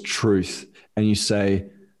call as truth and you say,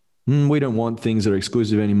 we don't want things that are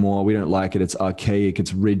exclusive anymore. We don't like it. It's archaic.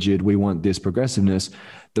 It's rigid. We want this progressiveness.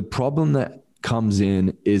 The problem that comes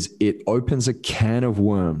in is it opens a can of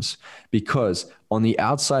worms, because on the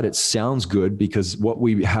outside, it sounds good, because what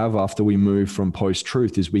we have after we move from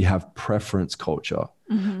post-truth is we have preference culture.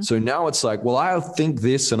 Mm-hmm. So now it's like, well, I think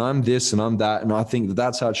this and I'm that. And I think that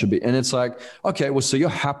that's how it should be. And it's like, okay, well, so you're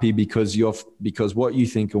happy because what you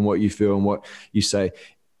think and what you feel and what you say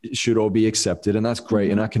should all be accepted. And that's great.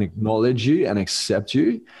 Mm-hmm. And I can acknowledge you and accept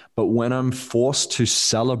you. But when I'm forced to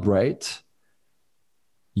celebrate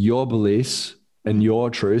your beliefs and your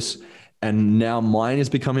truths, and now mine is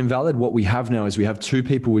becoming invalid, what we have now is we have two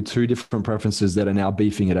people with two different preferences that are now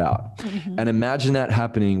beefing it out. Mm-hmm. And imagine that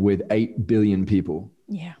happening with 8 billion people.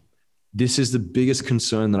 Yeah. This is the biggest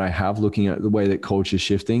concern that I have looking at the way that culture is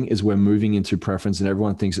shifting, is we're moving into preference and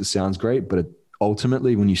everyone thinks it sounds great, but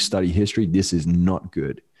ultimately when you study history, this is not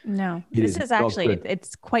good. No, this is actually,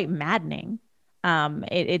 it's quite maddening.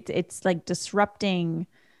 It's like disrupting,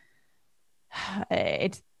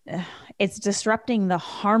 it's disrupting the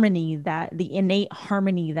harmony, the innate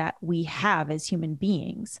harmony that we have as human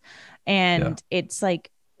beings. And it's like,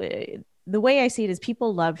 the way I see it is,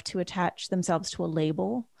 people love to attach themselves to a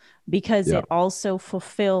label because it also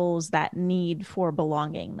fulfills that need for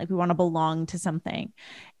belonging. Like, we want to belong to something.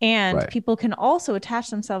 And people can also attach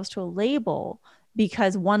themselves to a label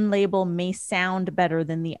because one label may sound better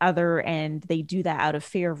than the other. And they do that out of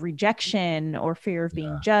fear of rejection or fear of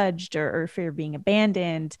being judged or fear of being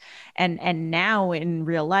abandoned. And now in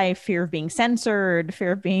real life, fear of being censored,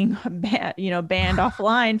 fear of being, banned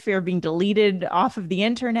offline, fear of being deleted off of the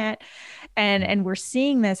internet. And we're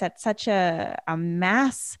seeing this at such a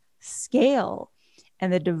mass scale,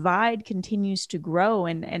 and the divide continues to grow.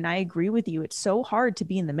 And I agree with you. It's so hard to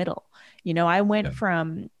be in the middle. I went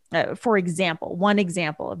from, for example, one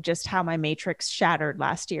example of just how my matrix shattered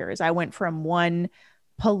last year is I went from one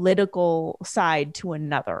political side to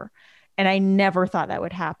another. And I never thought that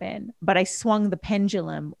would happen, but I swung the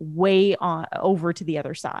pendulum way over to the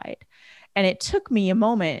other side. And it took me a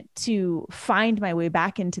moment to find my way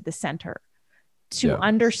back into the center, to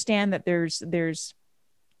understand that there's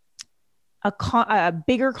a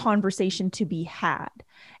bigger conversation to be had.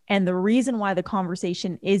 And the reason why the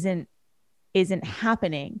conversation isn't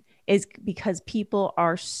happening is because people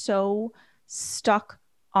are so stuck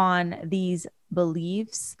on these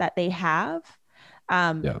beliefs that they have,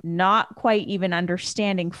 not quite even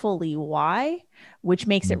understanding fully why, which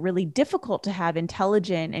makes it really difficult to have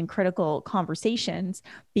intelligent and critical conversations,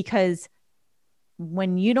 because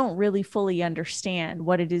when you don't really fully understand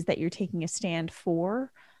what it is that you're taking a stand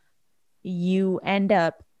for, you end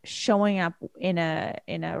up showing up in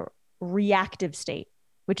a reactive state,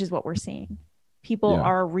 which is what we're seeing. People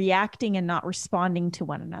are reacting and not responding to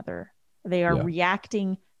one another. They are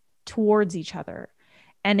reacting towards each other.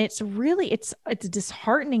 And it's really, it's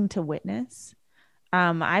disheartening to witness.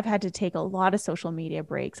 I've had to take a lot of social media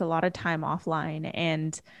breaks, a lot of time offline,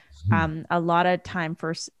 and a lot of time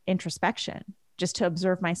for introspection, just to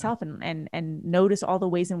observe myself and notice all the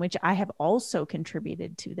ways in which I have also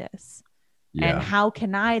contributed to this. Yeah. And how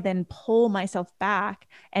can I then pull myself back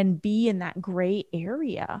and be in that gray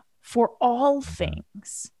area for all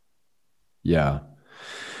things? Yeah.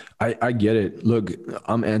 I get it. Look,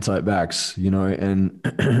 I'm anti-vax,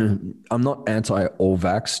 and I'm not anti all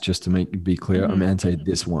vax, just to be clear. I'm anti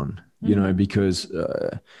this one, because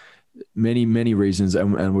many, many reasons,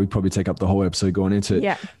 and we probably take up the whole episode going into it.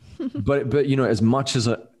 Yeah. but as much as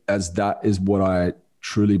that is what I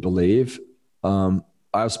truly believe,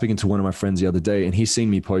 I was speaking to one of my friends the other day, and he's seen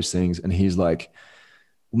me post things, and he's like,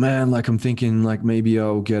 man, like, I'm thinking like maybe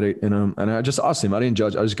I'll get it. And I just asked him, I didn't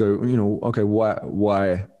judge. I just go, okay, why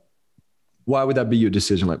would that be your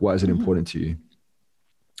decision? Like, why is it important to you?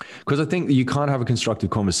 Because I think you can't have a constructive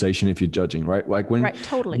conversation if you're judging, right? Like when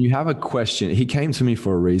Totally. you have a question, he came to me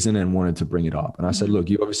for a reason and wanted to bring it up. And I said, look,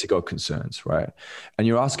 you obviously got concerns, right? And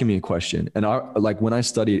you're asking me a question. And I, like when I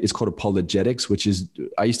studied, it's called apologetics, which is,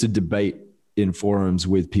 I used to debate in forums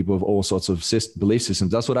with people of all sorts of belief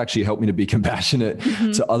systems. That's what actually helped me to be compassionate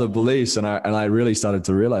to other beliefs. And I really started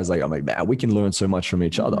to realize, like, I'm like, man, we can learn so much from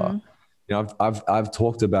each other. You know, I've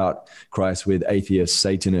talked about Christ with atheists,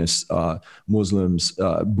 Satanists, Muslims,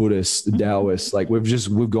 Buddhists, Taoists. Like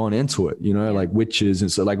we've gone into it, you know, like witches.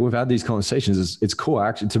 And so like we've had these conversations. It's cool.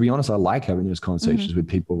 Actually, to be honest, I like having those conversations with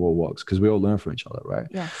people of all walks because we all learn from each other. Right.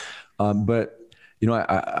 Yeah. But, you know,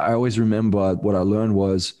 I always remember what I learned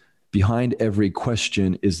was behind every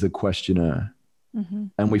question is the questioner.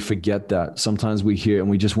 And we forget that. Sometimes we hear and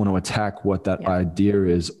we just want to attack what that idea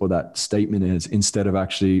is or that statement is instead of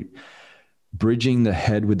actually bridging the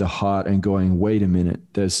head with the heart and going, wait a minute,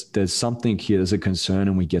 there's something here, there's a concern,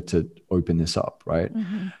 and we get to open this up, right?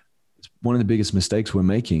 It's one of the biggest mistakes we're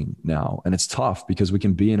making now. And it's tough because we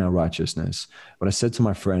can be in our righteousness. But I said to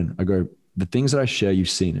my friend, I go, the things that I share, you've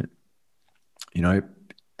seen it. You know,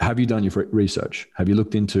 have you done your research? Have you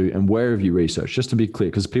looked into, and where have you researched? Just to be clear,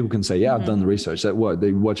 because people can say, yeah, I've done the research. That what?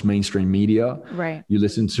 They watch mainstream media. Right. You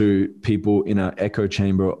listen to people in an echo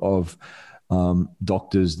chamber of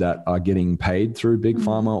doctors that are getting paid through big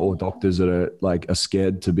pharma, or doctors that are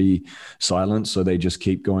scared to be silent. So they just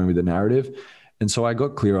keep going with the narrative. And so I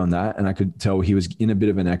got clear on that, and I could tell he was in a bit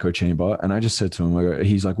of an echo chamber. And I just said to him,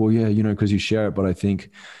 he's like, well, yeah, you know, because you share it, but I think,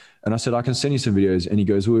 and I said, I can send you some videos. And he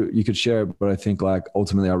goes, well, you could share it, but I think like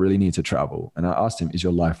ultimately I really need to travel. And I asked him, is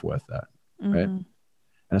your life worth that? Right. And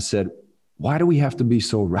I said, why do we have to be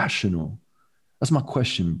so rational? That's my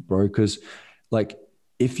question, bro. Because like,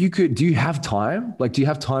 if you could, do you have time? Like, do you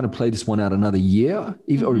have time to play this one out another year,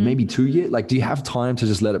 even, or maybe 2 years? Like, do you have time to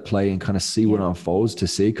just let it play and kind of see what unfolds to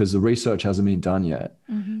see? Because the research hasn't been done yet.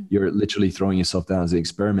 You're literally throwing yourself down as an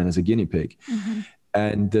experiment, as a guinea pig.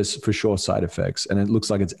 And there's for sure side effects. And it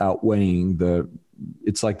looks like it's outweighing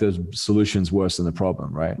it's like the solution's worse than the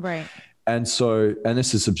problem, right? Right. And so, and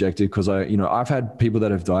this is subjective because I've had people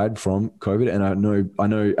that have died from COVID, and I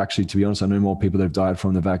know actually, to be honest, I know more people that have died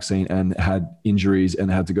from the vaccine and had injuries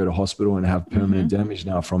and had to go to hospital and have permanent damage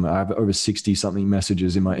now from it. I have over 60 something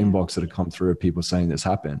messages in my inbox that have come through of people saying this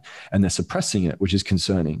happened, and they're suppressing it, which is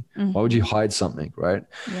concerning. Why would you hide something? Right.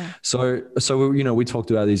 Yeah. So, we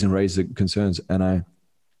talked about these and raised the concerns. And I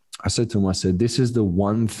said to him, I said, this is the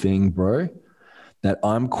one thing, bro, that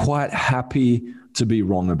I'm quite happy to be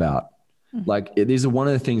wrong about. Like these are one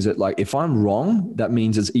of the things that, like, if I'm wrong, that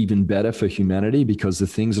means it's even better for humanity, because the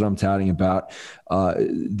things that I'm touting about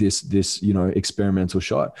this experimental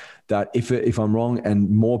shot, that if I'm wrong and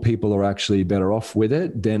more people are actually better off with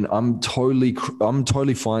it, then I'm totally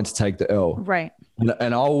fine to take the L. Right.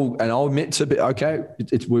 And I'll admit to be okay.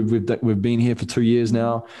 We've been here for 2 years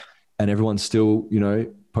now, and everyone's still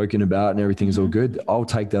poking about and everything's all good. I'll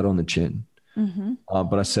take that on the chin.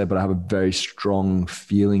 But I have a very strong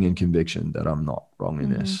feeling and conviction that I'm not wrong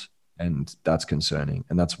in this. And that's concerning.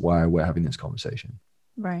 And that's why we're having this conversation.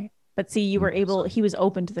 Right. But see, he was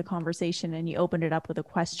open to the conversation, and you opened it up with a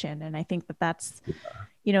question. And I think that's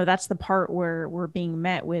the part where we're being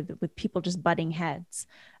met with people just butting heads.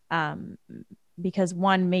 Because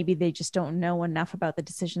one, maybe they just don't know enough about the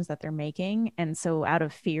decisions that they're making. And so out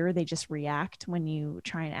of fear, they just react when you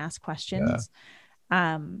try and ask questions.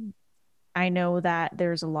 Yeah. I know that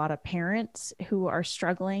there's a lot of parents who are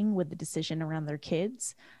struggling with the decision around their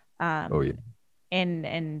kids. And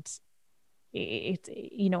it's,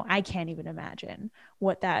 I can't even imagine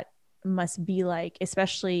what that must be like,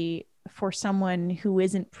 especially for someone who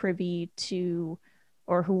isn't privy to,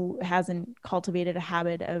 or who hasn't cultivated a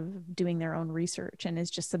habit of doing their own research and is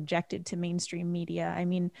just subjected to mainstream media. I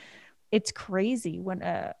mean, it's crazy. When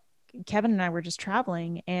Kevin and I were just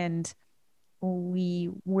traveling, and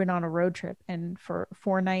we went on a road trip, and for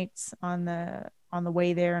 4 nights on the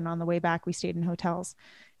way there and on the way back, we stayed in hotels,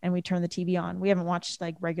 and we turned the TV on. We haven't watched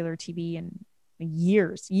like regular TV in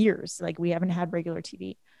years. Like, we haven't had regular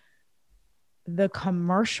TV. The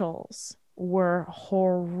commercials were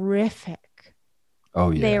horrific.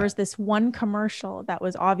 Oh yeah. There was this one commercial that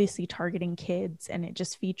was obviously targeting kids, and it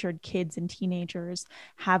just featured kids and teenagers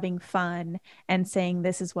having fun and saying,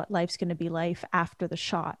 this is what life's going to be like after the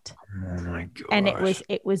shot. Oh my God. And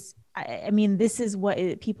it was, I mean, this is what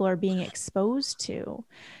people are being exposed to.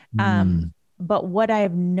 But what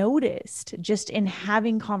I've noticed just in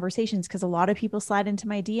having conversations, because a lot of people slide into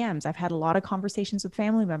my DMs, I've had a lot of conversations with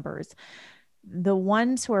family members, the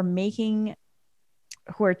ones who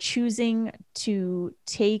are choosing to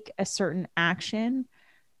take a certain action,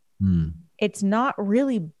 it's not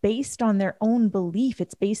really based on their own belief.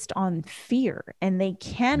 It's based on fear, and they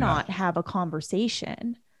cannot have a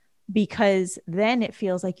conversation because then it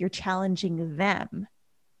feels like you're challenging them.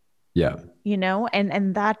 Yeah.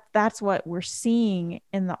 And that's what we're seeing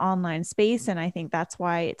in the online space. And I think that's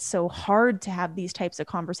why it's so hard to have these types of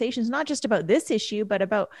conversations, not just about this issue, but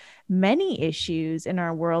about many issues in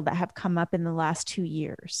our world that have come up in the last 2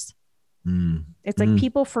 years. It's like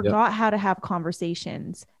people forgot how to have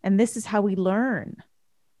conversations, and this is how we learn.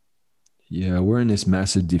 Yeah, we're in this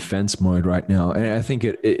massive defense mode right now. And I think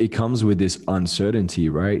it comes with this uncertainty,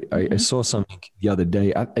 right? I saw something the other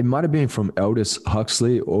day. It might have been from Aldous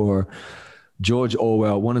Huxley or George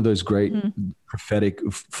Orwell, one of those great prophetic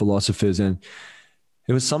philosophers. And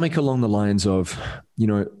it was something along the lines of,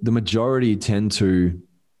 the majority tend to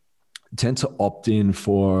opt in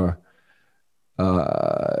for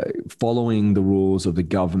following the rules of the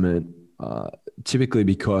government, typically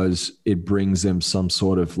because it brings them some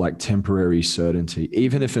sort of like temporary certainty.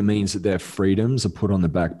 Even if it means that their freedoms are put on the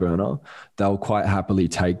back burner, they'll quite happily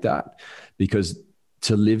take that, because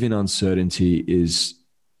to live in uncertainty is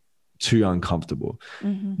too uncomfortable.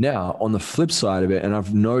 Now, on the flip side of it, and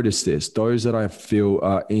I've noticed this, those that I feel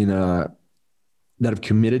are that have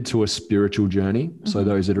committed to a spiritual journey. So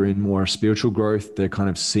those that are in more spiritual growth, they're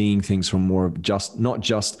kind of seeing things from more of not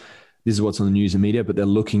just this is what's on the news and media, but they're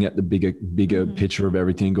looking at the bigger picture of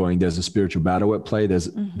everything, going, there's a spiritual battle at play.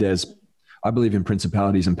 There's I believe in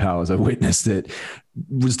principalities and powers. I witnessed it,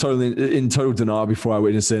 was totally in total denial before I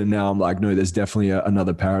witnessed it. And now I'm like, no, there's definitely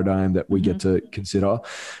another paradigm that we get to consider.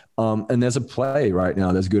 And there's a play right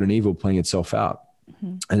now. There's good and evil playing itself out.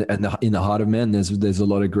 And in the heart of men, there's a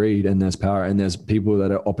lot of greed, and there's power, and there's people that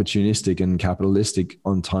are opportunistic and capitalistic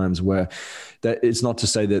on times where that it's not to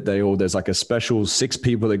say that there's like a special 6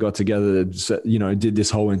 people that got together that, did this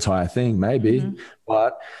whole entire thing, maybe,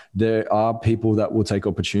 but there are people that will take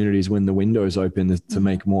opportunities when the window's open to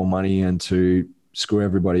make more money and to screw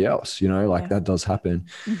everybody else, that does happen.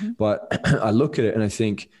 But I look at it and I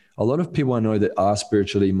think a lot of people I know that are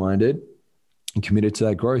spiritually minded and committed to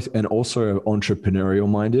that growth, and also entrepreneurial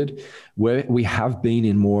minded, where we have been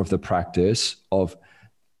in more of the practice of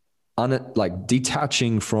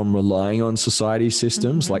detaching from relying on society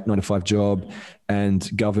systems like 9-to-5 job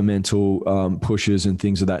and governmental pushes and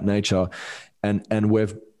things of that nature. And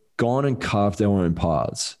we've gone and carved our own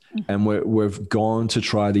paths. And we've gone to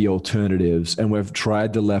try the alternatives, and we've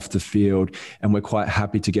tried the left of field, and we're quite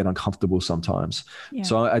happy to get uncomfortable sometimes. Yeah.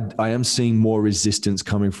 So I am seeing more resistance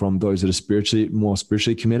coming from those that are more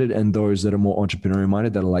spiritually committed, and those that are more entrepreneurial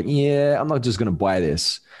minded that are like, yeah, I'm not just going to buy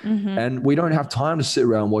this. And we don't have time to sit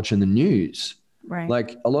around watching the news. Right.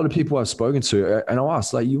 Like a lot of people I've spoken to, and I'll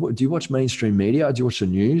ask, like, do you watch mainstream media? Do you watch the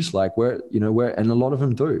news? Like where, and a lot of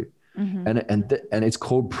them do. And it's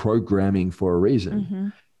called programming for a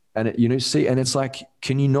reason. And and it's like,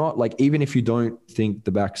 can you not, like, even if you don't think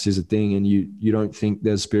the backs is a thing, and you don't think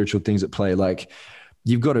there's spiritual things at play, like,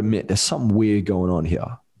 you've got to admit there's something weird going on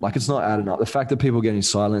here. Like, it's not adding up. The fact that people are getting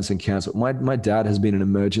silenced and canceled. My dad has been in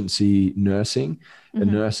emergency nursing, a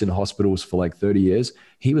nurse in hospitals for like 30 years.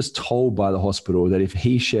 He was told by the hospital that if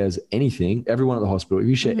he shares anything, everyone at the hospital, if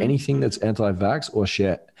you share anything that's anti-vax or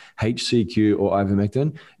share HCQ or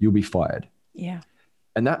ivermectin, you'll be fired. Yeah.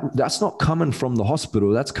 And that's not coming from the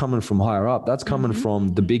hospital. That's coming from higher up. That's coming from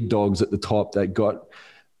the big dogs at the top that got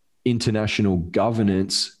international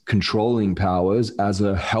governance controlling powers as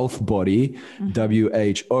a health body,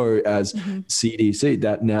 WHO, as CDC,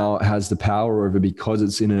 that now has the power over, because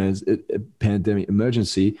it's in a pandemic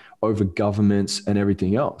emergency, over governments and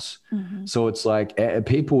everything else. So it's like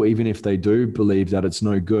people, even if they do believe that it's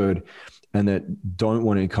no good and that don't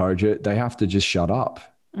want to encourage it, they have to just shut up.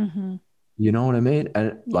 You know what I mean?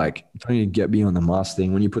 And like, don't you get me on the mask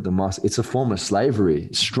thing. When you put the mask, it's a form of slavery,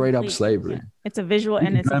 straight up slavery. Yeah. It's a visual,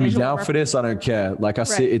 and it's a visual. Down for this, I don't care. Like I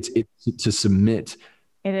say, it's to submit.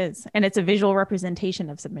 It is, and it's a visual representation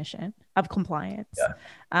of submission, of compliance.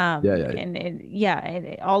 And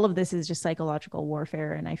all of this is just psychological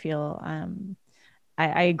warfare. And I feel,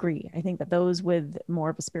 I agree. I think that those with more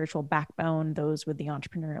of a spiritual backbone, those with the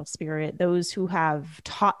entrepreneurial spirit, those who have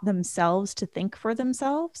taught themselves to think for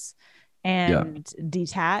themselves and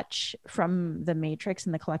detach from the matrix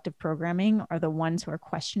and the collective programming, are the ones who are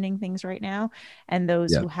questioning things right now. And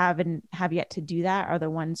those who have yet to do that are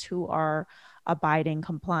the ones who are abiding,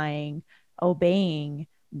 complying, obeying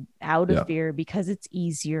out of fear, because it's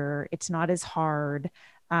easier. It's not as hard.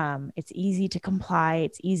 It's easy to comply.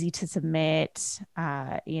 It's easy to submit.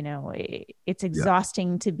 It's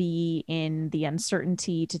exhausting to be in the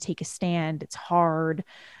uncertainty, to take a stand. It's hard.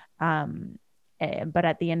 But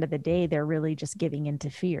at the end of the day, they're really just giving into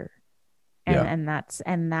fear. And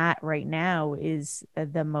that right now is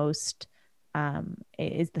the most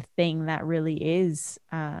is the thing that really is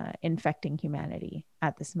infecting humanity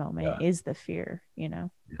at this moment, is the fear, you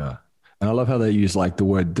know? Yeah. And I love how they use like the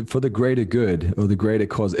word for the greater good or the greater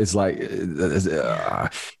cause. It's like,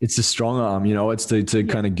 it's a strong arm, you know, it's to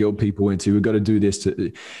kind of guilt people into, we've got to do this.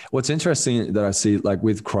 What's interesting that I see like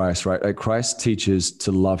with Christ, right? Like Christ teaches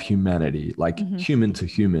to love humanity, like human to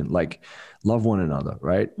human, like love one another,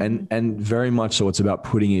 right? And very much so it's about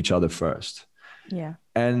putting each other first. Yeah.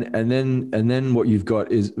 And then what you've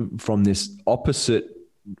got is from this opposite,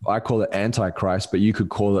 I call it antichrist, but you could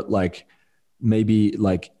call it like maybe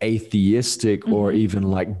like atheistic or even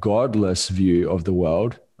like godless view of the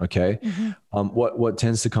world. Okay. What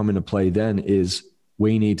tends to come into play then is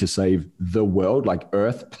we need to save the world, like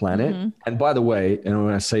Earth, planet. And by the way, and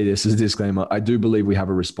when I say this as a disclaimer, I do believe we have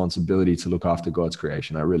a responsibility to look after God's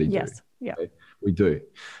creation. I really do. Yes. Yeah. Okay? We do.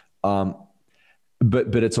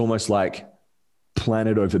 But it's almost like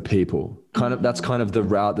planet over people. That's kind of the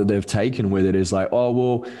route that they've taken with it, is like, oh,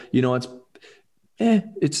 well, you know,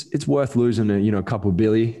 it's worth losing a couple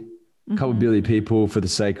billion people for the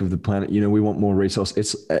sake of the planet. You know, we want more resource.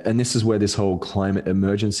 And this is where this whole climate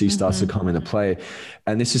emergency starts to come into play.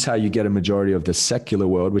 And this is how you get a majority of the secular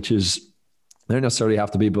world, which is, they don't necessarily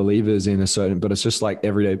have to be believers in a certain, but it's just like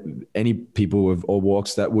everyday, any people of all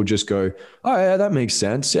walks that will just go, oh yeah, that makes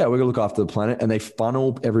sense. Yeah, we're gonna look after the planet. And they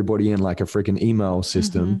funnel everybody in like a freaking email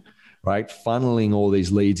system, right? Funneling all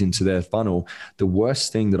these leads into their funnel. The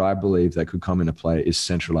worst thing that I believe that could come into play is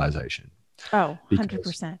centralization. Oh, because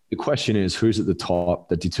 100%. the question is, who's at the top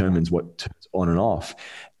that determines what turns on and off?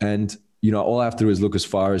 And, you know, all I have to do is look as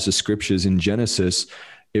far as the scriptures in Genesis.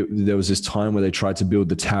 There was this time where they tried to build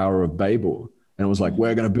the Tower of Babel. And it was like,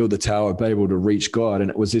 we're going to build the Tower of Babel to reach God. And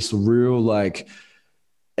it was this real, like,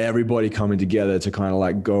 everybody coming together to kind of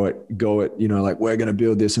like go it, you know, like, we're going to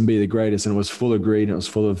build this and be the greatest. And it was full of greed and it was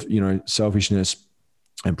full of, you know, selfishness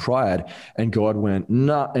and pride. And God went,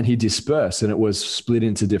 nah, and he dispersed, and it was split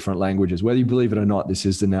into different languages. Whether you believe it or not, this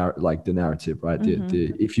is the narrative, right?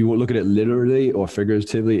 If you look at it literally or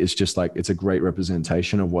figuratively, it's just like, it's a great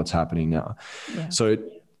representation of what's happening now. Yeah. So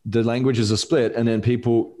the languages are split, and then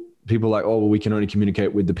people like, oh, well, we can only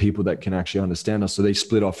communicate with the people that can actually understand us. So they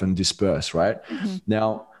split off and disperse, right?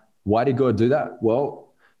 Now, why did God do that?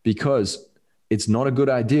 Well, because it's not a good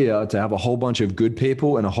idea to have a whole bunch of good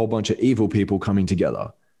people and a whole bunch of evil people coming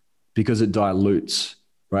together, because it dilutes,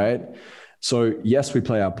 right? So yes, we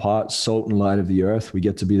play our part, salt and light of the earth. We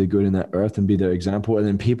get to be the good in that earth and be their example. And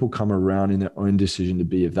then people come around in their own decision to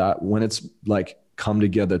be of that. When it's like come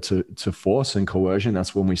together to force and coercion,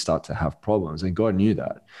 that's when we start to have problems. And God knew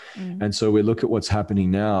that. And so we look at what's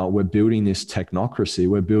happening now. We're building this technocracy.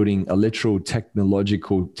 We're building a literal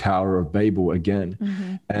technological Tower of Babel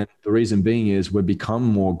again. And the reason being is we've become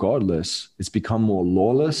more godless. It's become more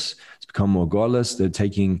lawless. It's become more godless. They're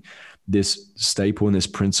taking this staple and this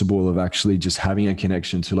principle of actually just having a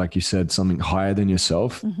connection to, like you said, something higher than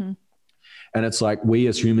yourself. And it's like, we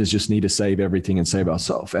as humans just need to save everything and save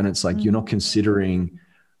ourselves. And it's like, you're not considering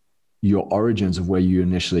your origins of where you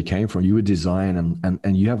initially came from. You were designed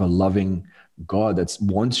and you have a loving God that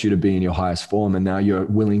wants you to be in your highest form. And now you're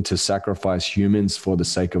willing to sacrifice humans for the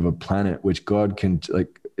sake of a planet, which God can,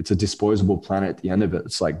 like, it's a disposable planet at the end of it.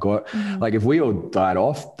 It's like God, like if we all died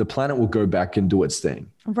off, the planet will go back and do its thing.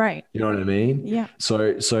 Right. You know what I mean? Yeah.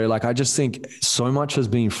 So like, I just think so much has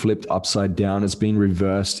been flipped upside down. It's been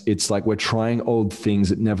reversed. It's like, we're trying old things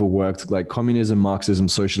that never worked, like communism, Marxism,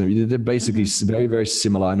 socialism. They're basically very, very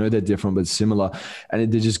similar. I know they're different, but similar.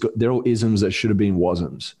 And they're all isms that should have been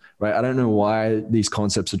wasms, right? I don't know why these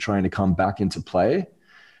concepts are trying to come back into play,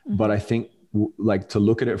 but I think, like, to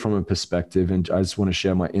look at it from a perspective, and I just want to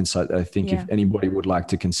share my insight that I think if anybody would like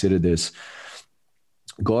to consider this,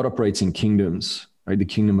 God operates in kingdoms, right? The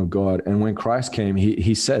kingdom of God. And when Christ came,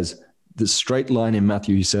 he says, the straight line in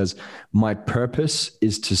Matthew, he says, my purpose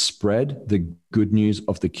is to spread the good news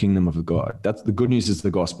of the kingdom of God. That's the good news, is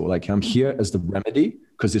the gospel. Like, I'm here as the remedy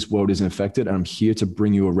because this world is infected, and I'm here to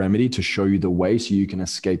bring you a remedy to show you the way so you can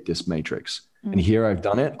escape this matrix. And here I've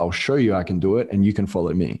done it. I'll show you I can do it, and you can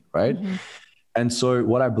follow me, right? And so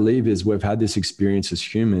what I believe is we've had this experience as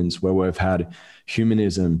humans where we've had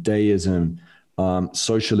humanism, deism,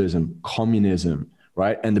 socialism, communism,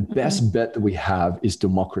 right? And the best bet that we have is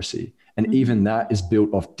democracy. And even that is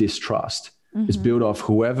built off distrust. It's built off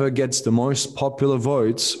whoever gets the most popular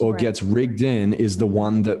votes or gets rigged in is the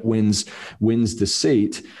one that wins the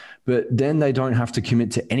seat. But then they don't have to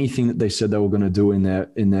commit to anything that they said they were going to do in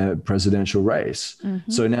their presidential race.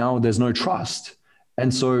 So now there's no trust.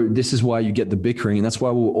 And so this is why you get the bickering, and that's why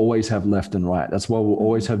we'll always have left and right. That's why we'll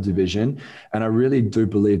always have division. And I really do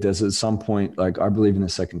believe there's at some point, like I believe in the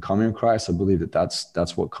second coming of Christ. I believe that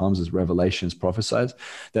that's what comes as Revelations prophesies,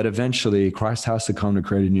 that eventually Christ has to come to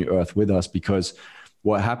create a new earth with us, because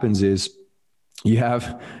what happens is you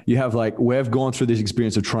have like, we've gone through this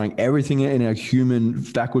experience of trying everything in our human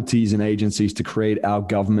faculties and agencies to create our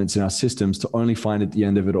governments and our systems, to only find at the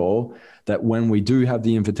end of it all that when we do have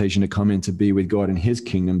the invitation to come in to be with God in his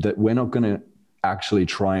kingdom, that we're not going to actually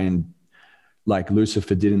try and, like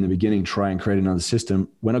Lucifer did in the beginning, try and create another system.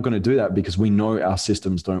 We're not going to do that, because we know our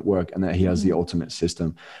systems don't work and that he has the ultimate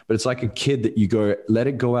system. But it's like a kid that you go, let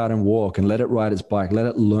it go out and walk and let it ride its bike, let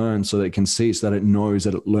it learn so that it can see, so that it knows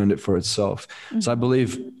that it learned it for itself. So I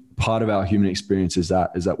believe part of our human experience is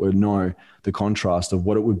that we know the contrast of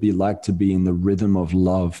what it would be like to be in the rhythm of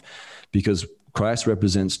love, because Christ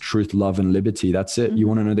represents truth, love, and liberty. That's it. You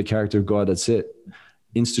want to know the character of God. That's it.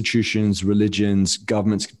 Institutions, religions,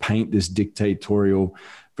 governments paint this dictatorial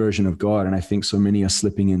version of God. And I think so many are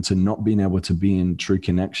slipping into not being able to be in true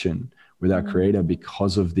connection with our creator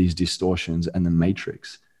because of these distortions and the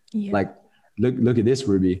matrix. Yeah. Like, look at this,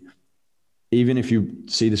 Ruby. Even if you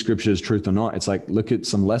see the scripture as truth or not, it's like, look at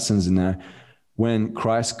some lessons in there. When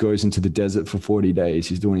Christ goes into the desert for 40 days,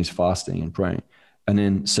 he's doing his fasting and praying. And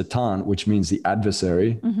then Satan, which means the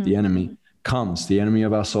adversary, the enemy, comes, the enemy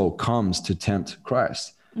of our soul comes to tempt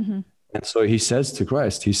Christ. And so he says to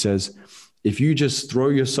Christ, he says, if you just throw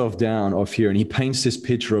yourself down off here, and he paints this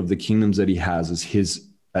picture of the kingdoms that he has as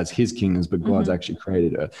his kingdoms, but God's actually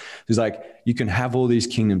created earth. He's like, you can have all these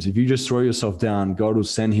kingdoms. If you just throw yourself down, God will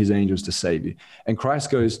send his angels to save you. And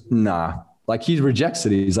Christ goes, nah, like he rejects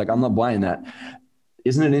it. He's like, I'm not buying that.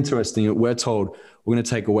 Isn't it interesting that we're told, we're going to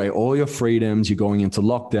take away all your freedoms. You're going into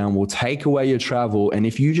lockdown. We'll take away your travel. And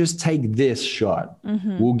if you just take this shot,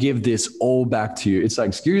 we'll give this all back to you. It's like,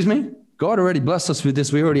 excuse me? God already blessed us with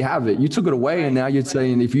this. We already have it. You took it away. And now you're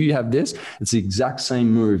saying, if you have this, it's the exact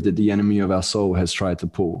same move that the enemy of our soul has tried to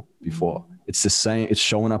pull before. It's the same. It's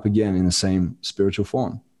showing up again in the same spiritual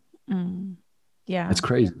form. Yeah. It's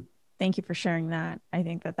crazy. Thank you for sharing that. I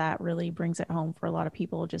think that really brings it home for a lot of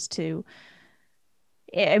people, just to,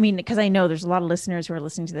 I mean, because I know there's a lot of listeners who are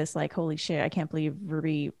listening to this like, holy shit, I can't believe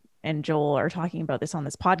Ruby and Joel are talking about this on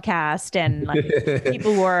this podcast. And like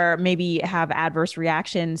people who are maybe have adverse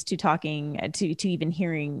reactions to talking to even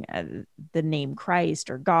hearing the name Christ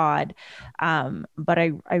or God. But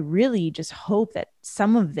I really just hope that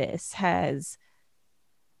some of this has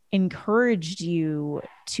encouraged you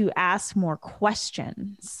to ask more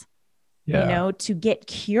questions. You know, to get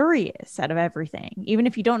curious out of everything, even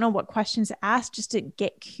if you don't know what questions to ask, just to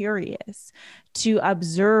get curious, to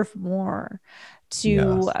observe more,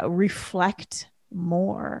 to reflect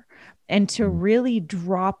more, and to really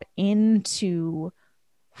drop into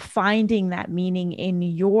finding that meaning in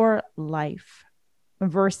your life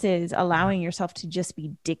versus allowing yourself to just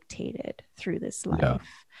be dictated through this life.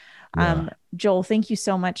 Joel, thank you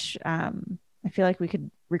so much. I feel like we could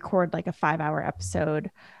record like a 5-hour episode.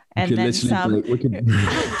 And then some. We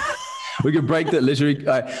could break that literally.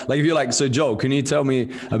 Like if you're like, so Joel, can you tell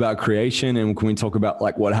me about creation, and can we talk about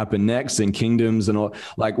like what happened next in kingdoms and all?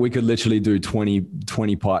 Like we could literally do 20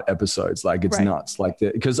 part episodes. Like it's nuts. Like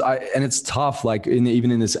because and it's tough. Like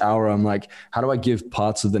even in this hour, I'm like, how do I give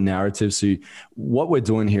parts of the narrative? So what we're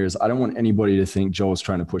doing here is, I don't want anybody to think Joel's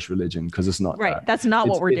trying to push religion, because it's not. Right. That's not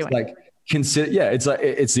what we're doing. Like, it's like,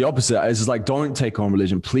 it's the opposite. It's just like, don't take on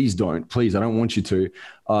religion. Please don't. Please, I don't want you to,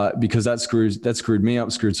 because that screwed me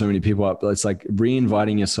up, screwed so many people up. But it's like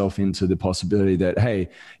re-inviting yourself into the possibility that, hey,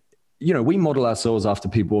 you know, we model ourselves after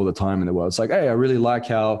people all the time in the world. It's like, hey, I really like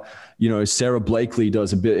how, you know, Sarah Blakely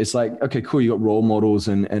does a bit. It's like, okay, cool. You got role models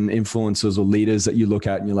and influencers or leaders that you look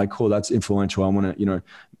at and you're like, cool, that's influential. I want to,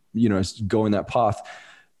 you know, go in that path.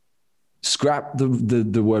 Scrap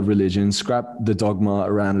the word religion, scrap the dogma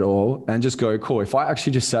around it all, and just go, cool. If I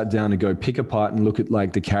actually just sat down and go pick apart and look at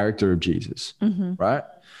like the character of Jesus, right?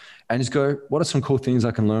 And just go, what are some cool things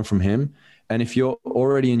I can learn from him? And if you're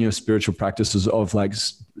already in your spiritual practices of like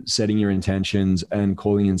setting your intentions and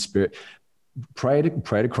calling in spirit, pray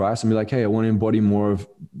to Christ and be like, hey, I want to embody more of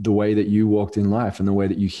the way that you walked in life, and the way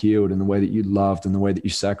that you healed, and the way that you loved, and the way that you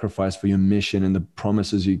sacrificed for your mission, and the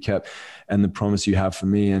promises you kept, and the promise you have for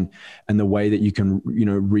me, and the way that you can, you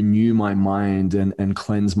know, renew my mind and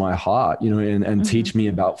cleanse my heart, you know, and teach me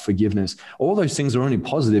about forgiveness. All those things are only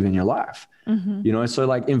positive in your life, you know? So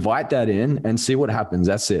like invite that in and see what happens.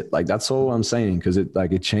 That's it. Like, that's all I'm saying. Cause it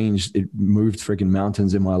moved freaking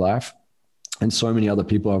mountains in my life. And so many other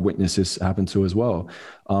people I've witnessed this happen to as well.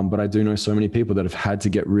 But I do know so many people that have had to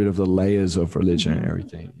get rid of the layers of religion and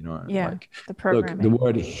everything, you know, like the programming. Look, the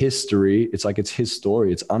word history, it's like, it's his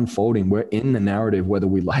story. It's unfolding. We're in the narrative, whether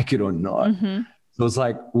we like it or not. So it's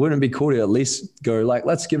like, wouldn't it be cool to at least go like,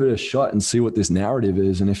 let's give it a shot and see what this narrative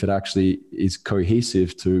is. And if it actually is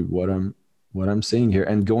cohesive to what I'm seeing here,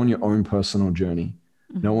 and go on your own personal journey.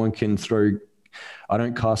 No one can I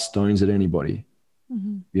don't cast stones at anybody.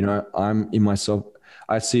 You know, I'm in myself.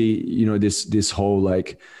 I see, you know, this whole,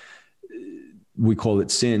 like, we call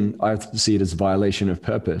it sin. I see it as violation of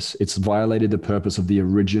purpose. It's violated the purpose of the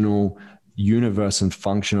original universe and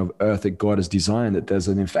function of earth that God has designed, that there's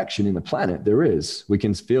an infection in the planet. There is, we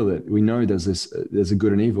can feel it. We know there's a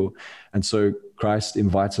good and evil. And so Christ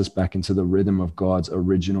invites us back into the rhythm of God's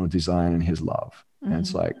original design and his love. And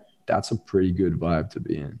it's like, that's a pretty good vibe to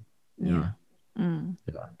be in, you know?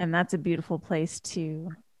 Yeah. And that's a beautiful place to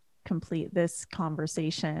complete this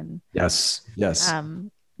conversation. Yes.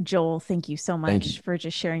 Joel, thank you so much for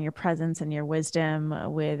just sharing your presence and your wisdom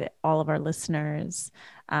with all of our listeners,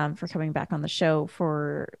 for coming back on the show,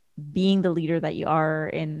 for being the leader that you are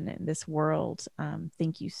in this world.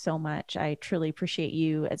 Thank you so much. I truly appreciate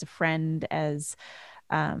you as a friend, as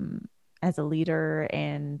a leader,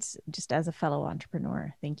 and just as a fellow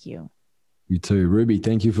entrepreneur. Thank you. You too, Ruby.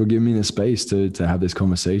 Thank you for giving me the space to have this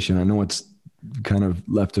conversation. I know it's kind of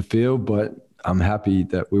left to field, but I'm happy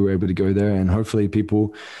that we were able to go there, and hopefully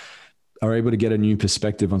people are able to get a new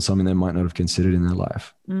perspective on something they might not have considered in their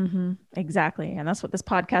life. Exactly. And that's what this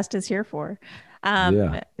podcast is here for.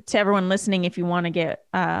 To everyone listening, if you want to get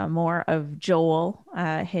more of Joel,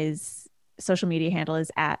 his social media handle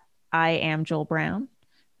is at I am Joel Brown,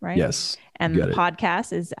 right? Yes. And the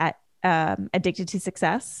podcast is at Addicted to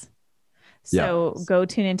Success. So go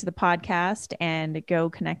tune into the podcast and go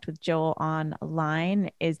connect with Joel online.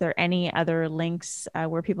 Is there any other links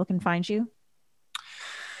where people can find you?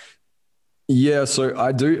 Yeah, so I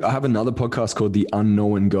have another podcast called The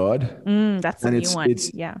Unknown God. That's a new one. It's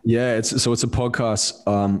a podcast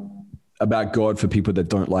about God for people that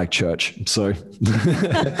don't like church. So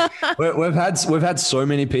we've had so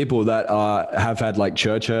many people that have had like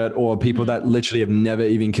church hurt, or people that literally have never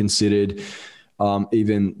even considered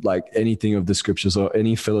even like anything of the scriptures or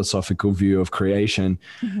any philosophical view of creation,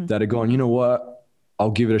 that are going, you know what, I'll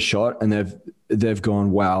give it a shot. And they've gone,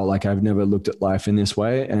 wow, like I've never looked at life in this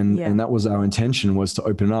way. And that was our intention, was to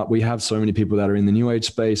open up. We have so many people that are in the new age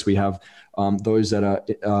space. We have those that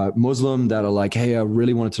are Muslim that are like, hey, I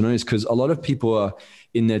really wanted to know this, because a lot of people are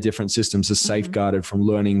in their different systems are safeguarded from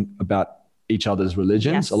learning about each other's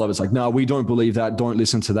religions. A lot of it's like, no, we don't believe that. Don't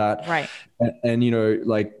listen to that. Right. And you know,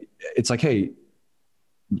 like, it's like, hey,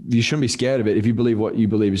 you shouldn't be scared of it. If you believe what you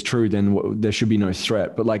believe is true, then there should be no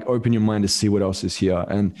threat, but like, open your mind to see what else is here.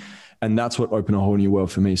 And that's what opened a whole new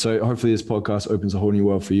world for me. So hopefully this podcast opens a whole new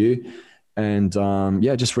world for you. And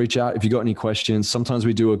just reach out if you got any questions. Sometimes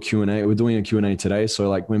we do a Q&A. We're doing a Q&A today. So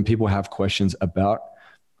like, when people have questions about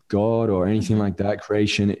God or anything like that,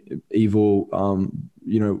 creation, evil,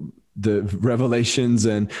 the revelations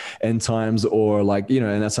and end times, or like, you know,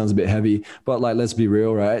 and that sounds a bit heavy, but like, let's be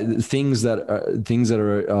real, right? Things that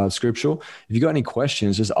are scriptural. If you got any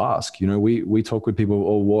questions, just ask. You know, we talk with people of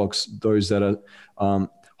all walks, those that are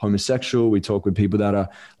homosexual. We talk with people that are,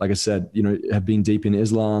 like I said, you know, have been deep in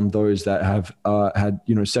Islam, those that have had,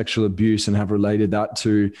 you know, sexual abuse and have related that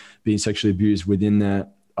to being sexually abused within their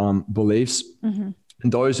beliefs.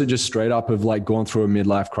 And those are just straight up have like gone through a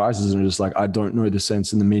midlife crisis and are just like, I don't know the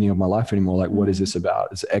sense and the meaning of my life anymore. Like, what is this about?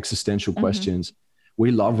 It's existential questions. We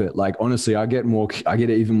love it. Like, honestly, I get an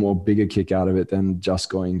even more bigger kick out of it than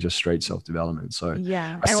just straight self-development. So I see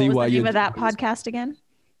why you. What was the name of that podcast again?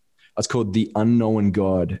 It's called The Unknown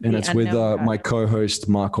God. And it's with my co-host,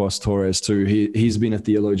 Marcos Torres too. He's been a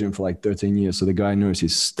theologian for like 13 years. So the guy knows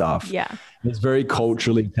his stuff. Yeah. He's very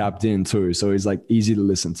culturally tapped in too. So he's like easy to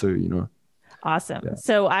listen to, you know? Awesome. Yeah.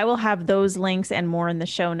 So I will have those links and more in the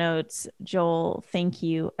show notes. Joel, thank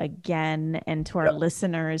you again. And to our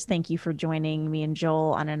listeners, thank you for joining me and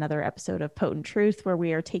Joel on another episode of Potent Truth, where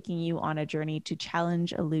we are taking you on a journey to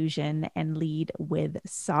challenge illusion and lead with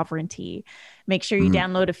sovereignty. Make sure you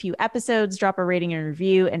download a few episodes, drop a rating and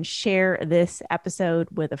review, and share this episode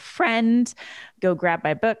with a friend. Go grab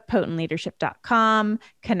my book, potentleadership.com,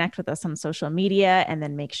 connect with us on social media, and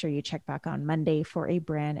then make sure you check back on Monday for a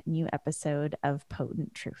brand new episode of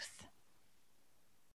Potent Truth.